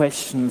good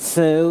question.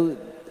 So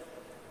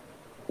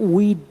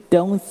we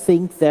don't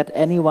think that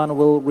anyone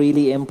will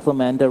really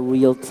implement a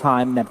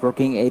real-time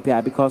networking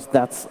API because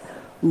that's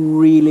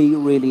really,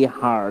 really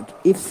hard.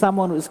 If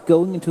someone is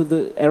going into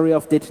the area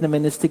of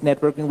deterministic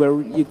networking where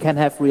you can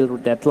have real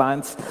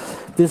deadlines,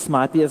 this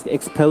might be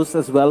exposed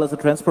as well as a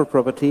transport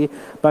property.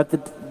 But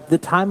the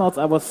timeouts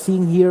I was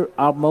seeing here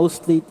are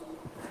mostly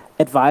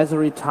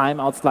advisory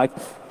timeouts like,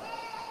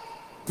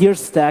 dear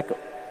stack,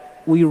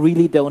 we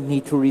really don't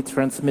need to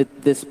retransmit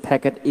this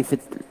packet if it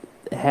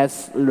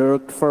has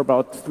lurked for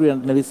about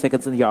 300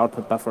 milliseconds in the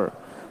output buffer.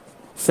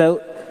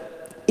 So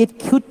it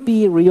could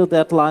be real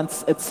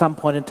deadlines at some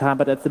point in time,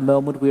 but at the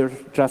moment we're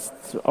just,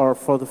 or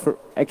for the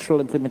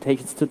actual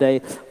implementations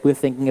today, we're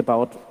thinking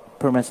about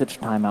per message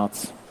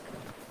timeouts.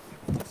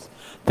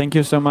 Thank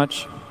you so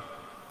much.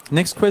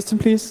 Next question,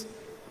 please.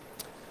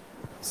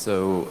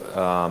 So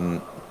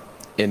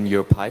in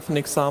your Python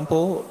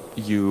example,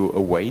 you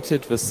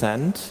awaited the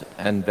send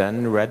and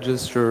then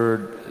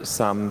registered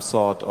some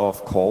sort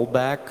of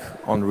callback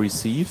on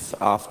receive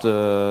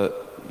after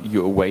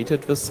you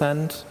awaited the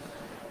send.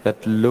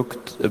 That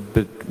looked a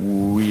bit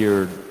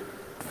weird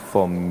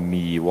for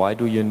me. Why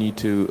do you need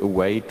to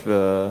await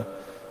the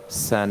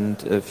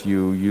send if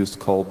you use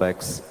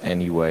callbacks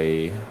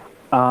anyway?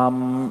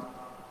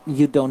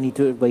 You don't need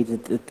to await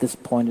it at this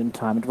point in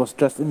time. It was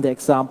just in the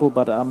example,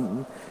 but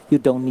you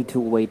don't need to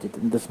await it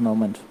in this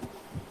moment.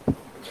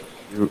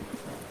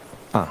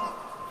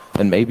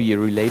 And maybe a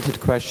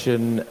related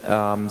question.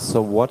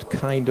 So what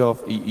kind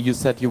of, you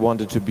said you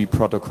wanted to be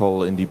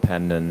protocol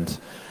independent,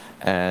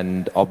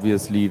 and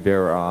obviously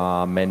there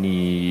are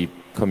many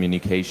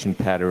communication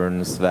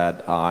patterns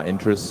that are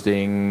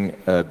interesting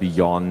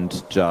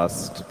beyond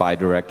just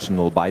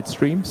bidirectional byte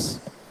streams.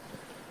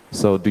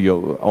 So do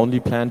you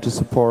only plan to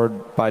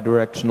support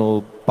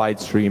bidirectional byte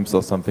streams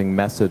or something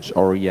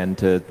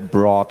message-oriented,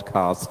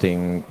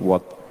 broadcasting?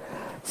 What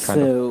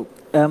kind of?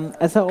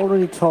 As I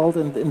already told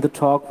in the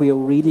talk, we are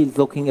really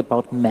looking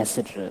about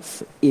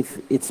messages, if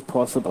it's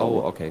possible.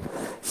 Oh, okay.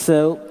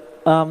 So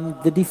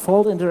the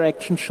default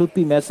interaction should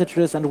be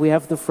messages, and we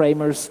have the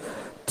framers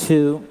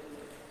to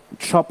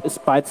chop a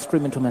byte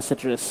stream into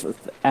messages.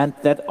 And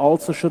that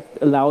also should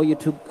allow you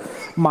to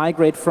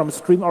migrate from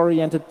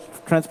stream-oriented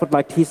transport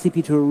like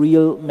TCP to a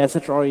real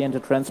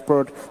message-oriented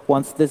transport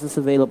once this is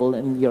available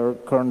in your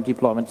current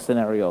deployment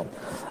scenario.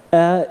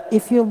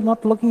 If you're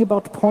not looking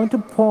about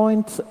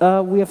point-to-point,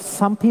 we have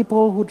some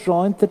people who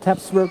joined the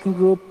TAPS working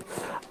group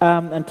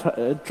and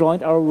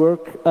joined our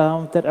work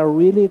that are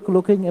really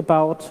looking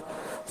about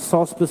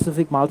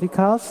source-specific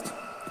multicast.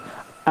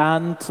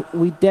 And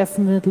we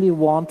definitely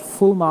want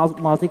full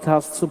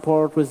multicast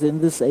support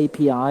within this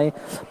API,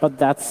 but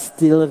that's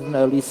still at an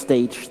early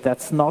stage.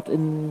 That's not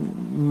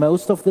in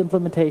most of the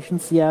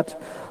implementations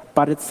yet,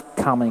 but it's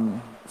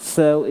coming.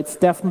 So it's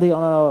definitely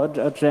on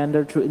our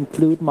agenda to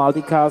include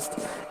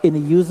multicast in a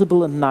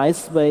usable and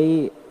nice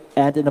way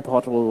and in a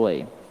portable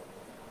way.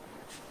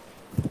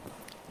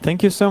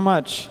 Thank you so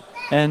much.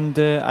 And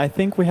I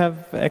think we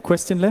have a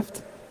question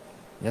left.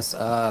 Yes,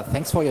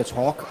 thanks for your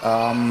talk.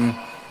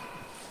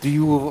 Do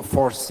you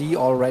foresee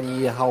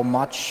already how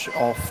much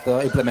of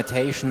the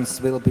implementations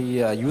will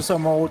be user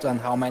mode and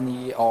how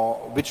many or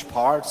which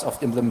parts of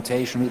the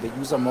implementation will be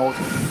user mode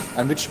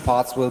and which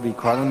parts will be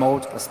kernel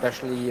mode,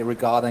 especially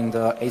regarding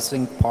the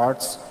async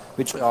parts,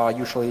 which are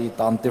usually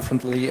done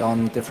differently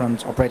on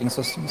different operating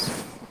systems?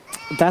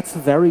 That's a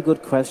very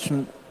good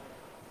question.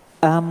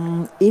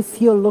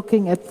 If you're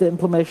looking at the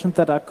implementations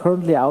that are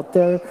currently out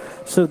there,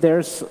 so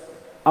there's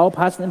our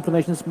Python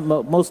implementation is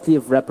mostly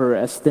of wrapper,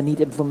 as the neat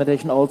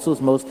implementation also is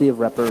mostly of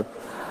wrapper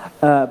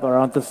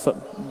around the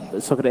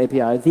socket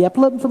API. The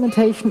Apple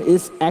implementation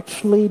is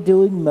actually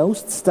doing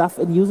most stuff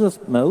in user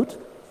mode,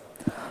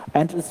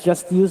 and it's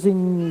just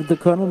using the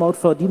kernel mode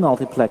for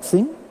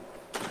demultiplexing.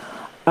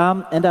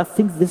 And I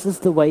think this is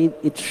the way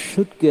it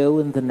should go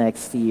in the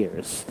next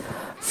years.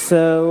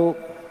 So,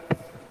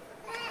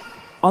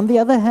 on the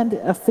other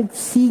hand, I think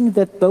seeing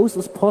that both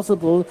is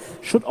possible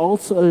should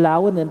also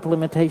allow an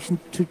implementation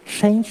to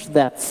change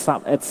that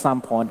at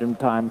some point in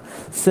time.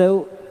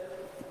 So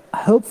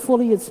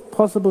hopefully it's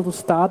possible to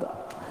start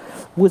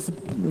with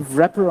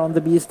wrapper on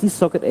the BSD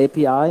socket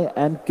API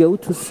and go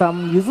to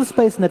some user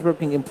space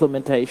networking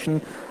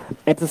implementation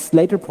at a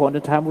later point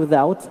in time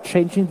without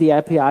changing the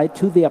API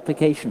to the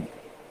application.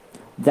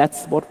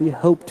 That's what we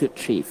hope to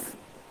achieve.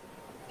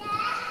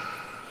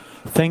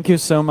 Thank you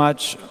so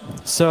much.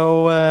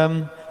 So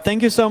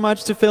thank you so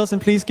much to Phils,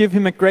 and please give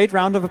him a great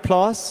round of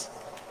applause.